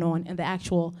have going on, and the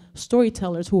actual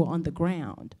storytellers who are on the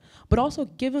ground. But also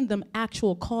giving them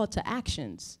actual call to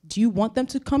actions. Do you want them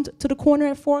to come to the corner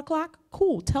at 4 o'clock?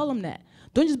 Cool, tell them that.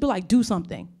 Don't just be like, do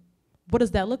something. What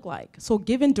does that look like? So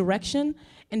giving direction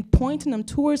and pointing them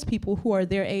towards people who are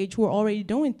their age, who are already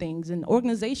doing things, and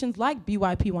organizations like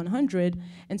BYP 100,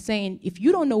 and saying, if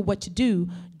you don't know what to do,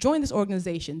 join this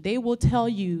organization. They will tell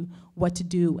you what to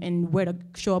do and where to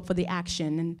show up for the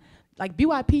action. And like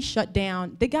BYP shut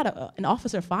down, they got an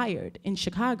officer fired in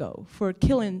Chicago for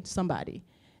killing somebody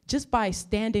just by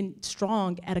standing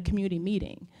strong at a community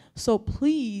meeting. So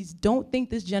please don't think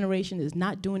this generation is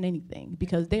not doing anything,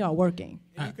 because they are working.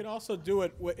 And you can also do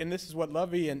it, and this is what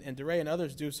Lovey and DeRay and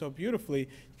others do so beautifully.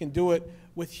 You can do it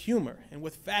with humor and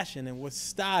with fashion and with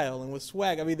style and with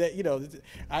swag. I mean, that, you know,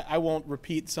 I won't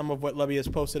repeat some of what Lovey has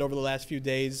posted over the last few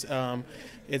days.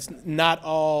 It's not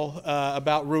all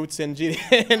about roots and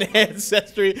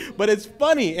ancestry, but it's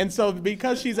funny. And so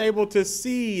because she's able to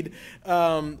seed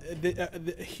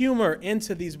the humor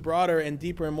into these broader and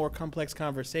deeper and more complex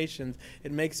conversations,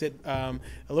 it makes it a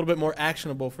little bit more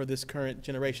actionable for this current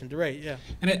generation. DeRay, yeah.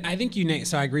 And I think you named,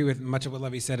 so I agree with much of what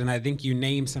Lovey said, and I think you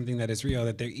named something that is real,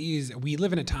 that there is, we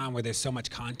live in a time where there's so much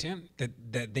content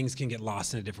that things can get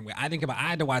lost in a different way. I think about, I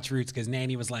had to watch Roots because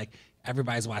Nanny was like,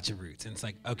 everybody's watching Roots. And it's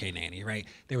like, okay, Nanny, right?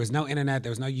 There was no internet,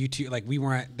 there was no YouTube, like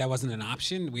that wasn't an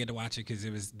option. We had to watch it because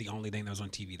it was the only thing that was on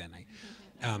TV that night.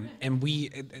 And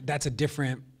that's a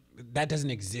different, that doesn't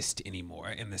exist anymore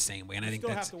in the same way, and I think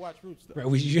that's still have to watch Roots, though.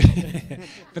 Right,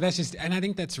 but that's just, and I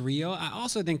think that's real. I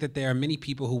also think that there are many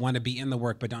people who want to be in the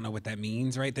work but don't know what that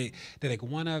means, right? They like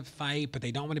want to fight, but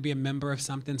they don't want to be a member of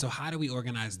something. So how do we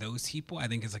organize those people? I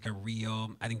think it's like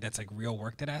I think that's like real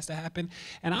work that has to happen.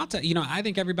 And I'll tell you, I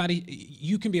think everybody,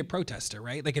 you can be a protester,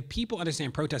 right? Like if people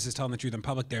understand protest is telling the truth in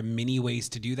public, there are many ways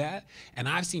to do that. And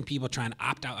I've seen people try and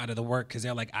opt out of the work because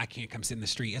they're like, I can't come sit in the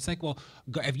street. It's like, well,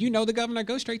 if you know the governor,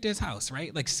 go straight to his house,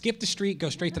 right? Like skip the street, go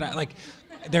straight to that. Like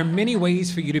there are many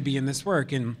ways for you to be in this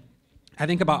work. And I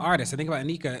think about artists. I think about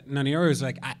Anika Noni Rose.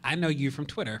 Like I know you from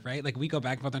Twitter, right? Like we go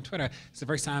back and forth on Twitter. It's the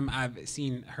first time I've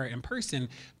seen her in person,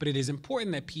 but it is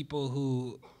important that people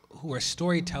who who are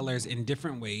storytellers in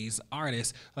different ways,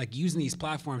 artists, like using these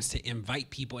platforms to invite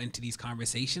people into these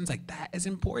conversations, like that is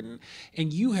important.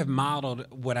 And you have modeled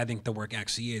what I think the work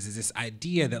actually is this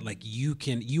idea that like you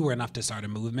were enough to start a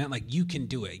movement, like you can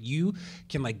do it. You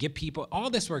can like get people, all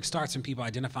this work starts from people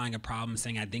identifying a problem,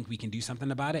 saying, I think we can do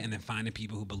something about it, and then finding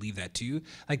people who believe that too.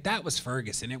 Like that was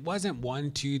Ferguson. It wasn't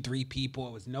 1, 2, 3 people.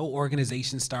 It was no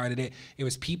organization started it. It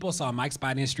was people saw Mike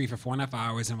Spidey in the street for 4.5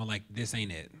 hours and were like, this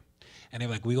ain't it. And they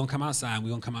were like, we're going to come outside. We're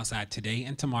going to come outside today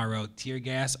and tomorrow, tear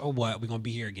gas or what, we're going to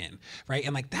be here again, right?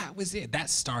 And like, that was it. That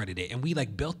started it. And we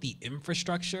like built the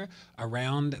infrastructure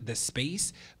around the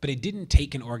space, but it didn't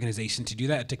take an organization to do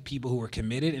that. It took people who were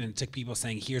committed, and it took people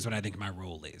saying, here's what I think my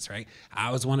role is, right? I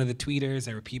was one of the tweeters.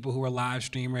 There were people who were live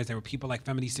streamers. There were people like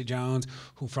Feminista Jones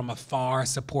who from afar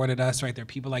supported us, right? There were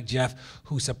people like Jeff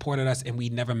who supported us, and we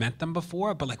never met them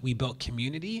before, but like we built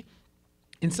community.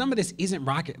 And some of this isn't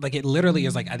rocket. Like it literally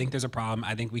is like, I think there's a problem.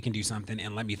 I think we can do something,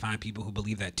 and let me find people who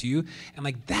believe that too. And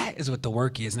like that is what the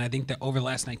work is. And I think that over the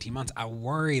last 19 months, I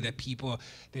worry that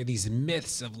there are these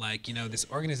myths of like, you know, this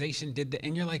organization did that.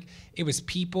 And you're like, it was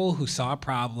people who saw a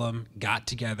problem, got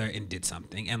together and did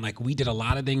something. And like we did a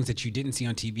lot of things that you didn't see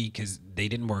on TV because they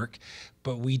didn't work.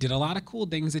 But we did a lot of cool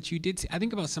things that you did see. I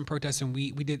think about some protests, and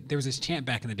we did, there was this chant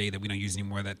back in the day that we don't use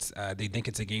anymore that's, they think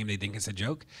it's a game, they think it's a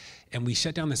joke. And we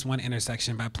shut down this one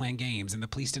intersection by playing games, and the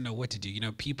police didn't know what to do. You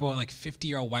know, people, like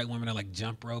 50-year-old white women are like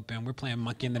jump roping, we're playing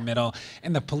monkey in the middle,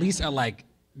 and the police are like,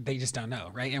 they just don't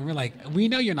know, right? And we're like, we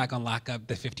know you're not gonna lock up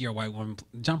the 50-year-old white woman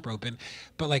jump roping,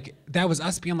 but like that was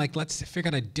us being like, let's figure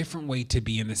out a different way to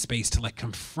be in this space to like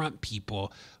confront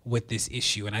people with this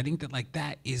issue. And I think that like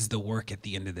that is the work at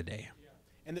the end of the day.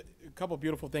 And a couple of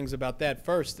beautiful things about that.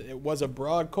 First, it was a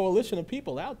broad coalition of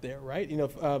people out there, right? You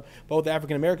know, both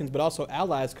African Americans, but also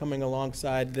allies coming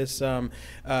alongside this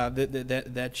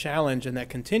that challenge and that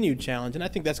continued challenge. And I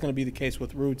think that's going to be the case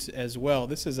with Roots as well.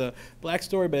 This is a black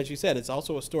story, but as you said, it's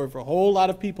also a story for a whole lot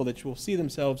of people that will see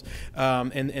themselves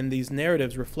in these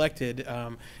narratives reflected.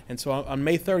 And so on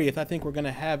May 30th, I think we're going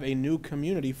to have a new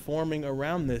community forming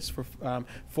around this for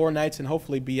 4 nights and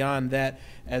hopefully beyond that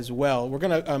as well. We're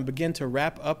going to begin to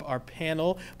wrap up our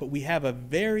panel, but we have a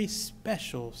very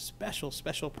special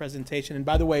presentation. And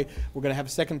by the way, we're going to have a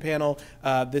second panel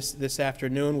this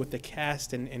afternoon with the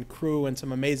cast and crew and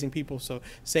some amazing people, so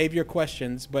save your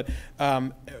questions. But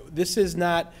this is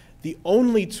not the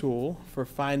only tool for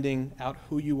finding out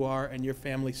who you are and your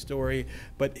family story,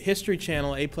 but History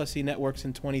Channel, A+E Networks,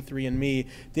 and 23andMe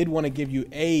did want to give you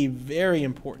a very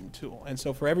important tool. And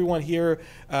so for everyone here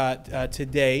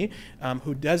today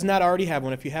who does not already have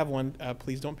one, if you have one,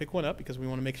 please don't pick one up because we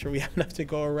want to make sure we have enough to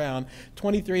go around.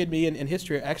 23andMe and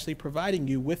History are actually providing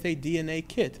you with a DNA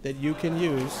kit that you can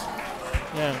use.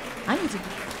 Yeah. I need to.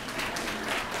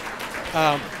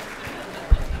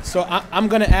 So I'm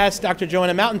going to ask Dr.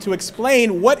 Joanna Mountain to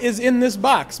explain what is in this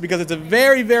box, because it's a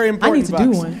very, very important box. I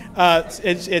need to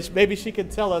do one. Maybe she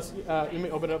could tell us. Let me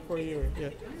open it up for you. Or, yeah.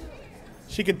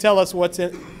 She could tell us what's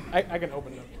in. I can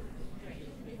open it up.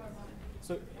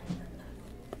 So,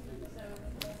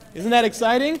 isn't that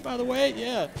exciting, by the way?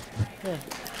 Yeah.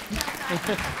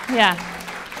 Yeah.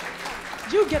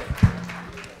 You get it.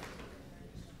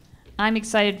 I'm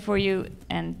excited for you,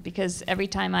 and because every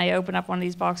time I open up one of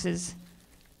these boxes,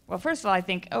 well, first of all, I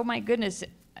think, oh my goodness,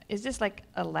 is this like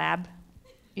a lab?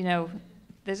 You know,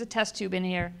 there's a test tube in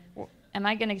here. Am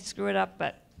I going to screw it up?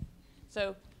 But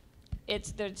so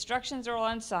the instructions are all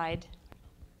inside.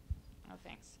 Oh,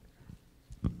 thanks.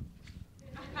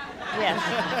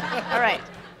 Yes. All right.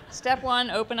 Step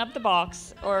 1, open up the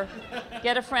box, or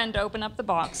get a friend to open up the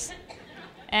box.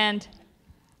 And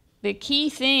the key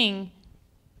thing,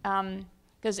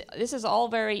 because this is all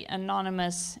very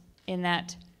anonymous in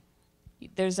that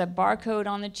there's a barcode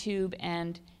on the tube,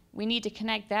 and we need to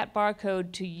connect that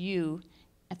barcode to you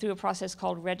through a process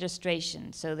called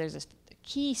registration. So there's a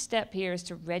key step here is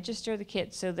to register the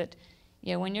kit so that,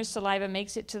 you know, when your saliva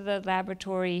makes it to the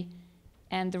laboratory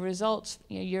and the results,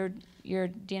 you know, your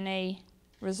DNA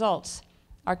results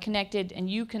are connected, and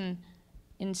you can,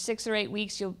 in 6 or 8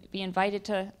 weeks, you'll be invited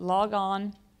to log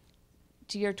on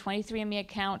to your 23andMe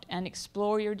account and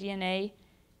explore your DNA.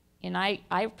 And I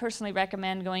personally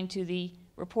recommend going to the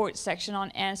report section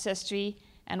on Ancestry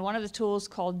and one of the tools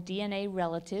called DNA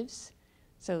Relatives.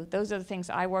 So those are the things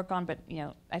I work on, but you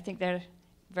know, I think they're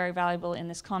very valuable in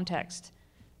this context.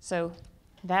 So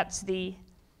that's the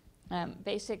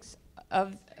basics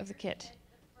of the kit.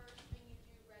 The first thing you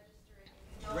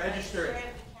do, Register it. We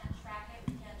can't track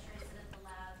it, we can't trace it at the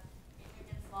lab. If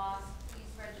it gets lost, please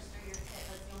register your kit.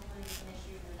 That's the only way you can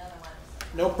issue another one. So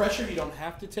No pressure. You don't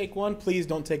have to take one. Please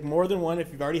don't take more than one. If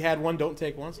you've already had one, don't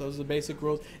take one. So those are the basic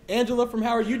rules. Angela from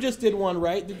Howard, you just did one,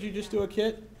 right? Did you just do a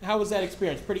kit? How was that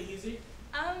experience? Pretty easy?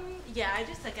 Yeah, I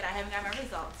just took it. I haven't got my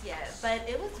results yet. But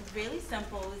it was really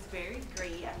simple. It was very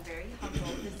great. I'm very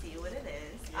humbled to see what it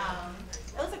is.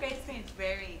 It was a great experience.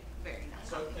 Very, very nice.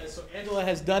 So Angela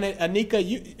has done it. Anika,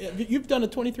 you've done a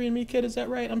 23andMe kit, is that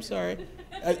right? I'm sorry.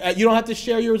 You don't have to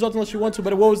share your results unless you want to,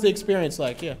 but what was the experience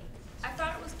like? Yeah. I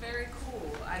thought it was very cool.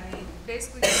 I mean,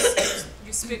 basically,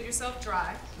 you spit yourself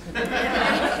dry. But that's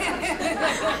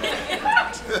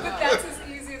as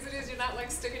easy as it is. You're not like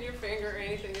sticking your finger or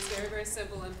anything. It's very, very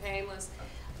simple and painless.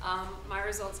 My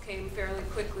results came fairly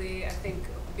quickly, I think,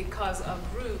 because of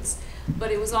roots.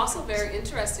 But it was also very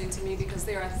interesting to me because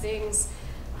there are things.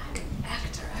 I'm an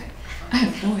actor. I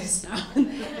have a voice now.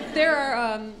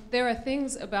 There are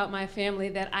things about my family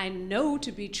that I know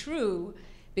to be true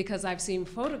because I've seen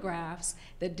photographs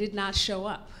that did not show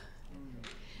up.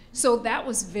 So that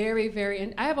was very,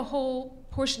 very, I have a whole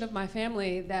portion of my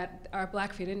family that are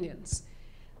Blackfeet Indians.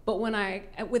 But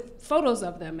with photos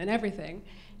of them and everything,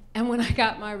 and when I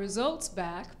got my results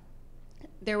back,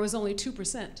 there was only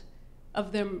 2%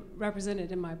 of them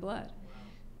represented in my blood,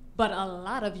 but a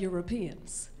lot of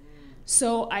Europeans.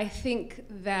 So I think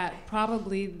that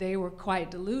probably they were quite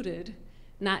diluted,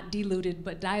 not diluted,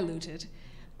 but diluted,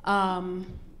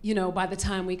 you know, by the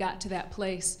time we got to that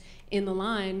place in the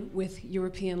line with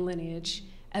European lineage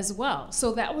as well.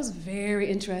 So that was very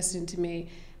interesting to me,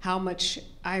 how much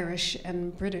Irish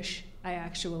and British I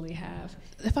actually have.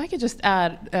 If I could just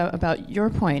add about your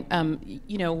point,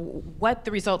 you know, what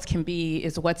the results can be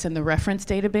is what's in the reference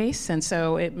database, and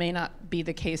so it may not be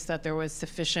the case that there was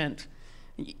sufficient,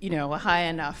 you know, a high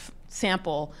enough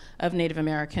sample of Native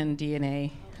American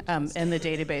DNA in the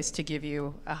database to give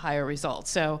you a higher result.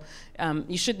 So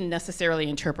you shouldn't necessarily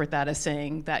interpret that as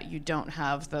saying that you don't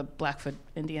have the Blackfoot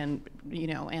Indian, you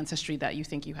know, ancestry that you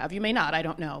think you have. You may not, I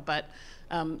don't know, but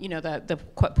you know, the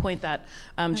point that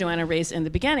Joanna raised in the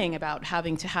beginning about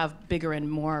having to have bigger and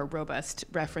more robust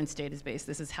reference database,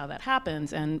 this is how that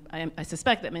happens, and I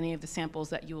suspect that many of the samples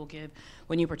that you will give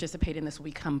when you participate in this will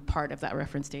become part of that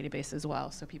reference database as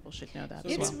well, so people should know that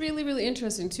as well. It's really, really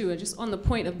interesting too, just on the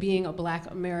point of being a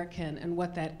Black American and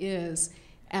what that is,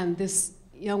 and this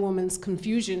young woman's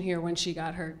confusion here when she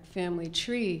got her family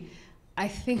tree. I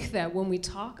think that when we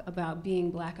talk about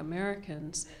being Black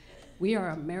Americans, we are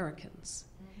Americans.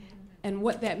 And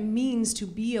what that means to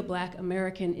be a Black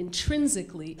American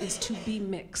intrinsically is to be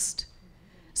mixed.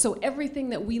 So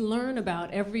everything that we learn about,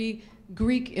 every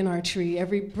Greek in our tree,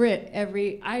 every Brit,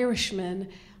 every Irishman,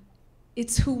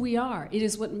 it's who we are. It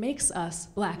is what makes us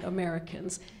Black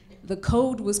Americans. The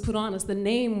code was put on us, the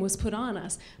name was put on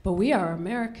us, but we are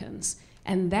Americans.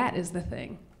 And that is the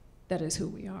thing. That is who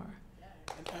we are.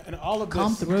 And all of this,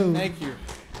 Come through. Thank you.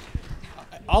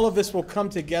 All of this will come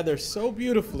together so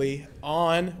beautifully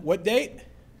on what date?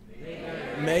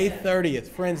 May 30th.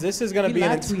 Friends, this is going to be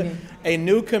a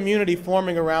new community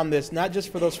forming around this, not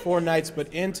just for those 4 nights,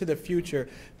 but into the future.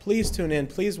 Please tune in.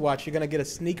 Please watch. You're going to get a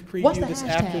sneak preview this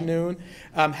afternoon.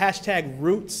 Hashtag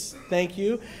Roots. Thank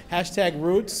you. Hashtag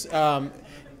Roots.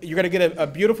 You're going to get a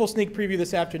beautiful sneak preview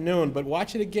this afternoon, but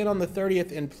watch it again on the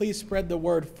 30th, and please spread the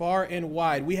word far and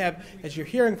wide. We have, as you're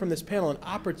hearing from this panel, an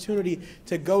opportunity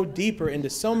to go deeper into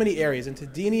so many areas, into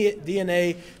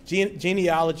DNA,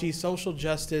 genealogy, social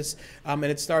justice, and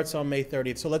it starts on May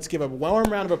 30th. So let's give a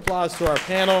warm round of applause to our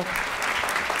panel.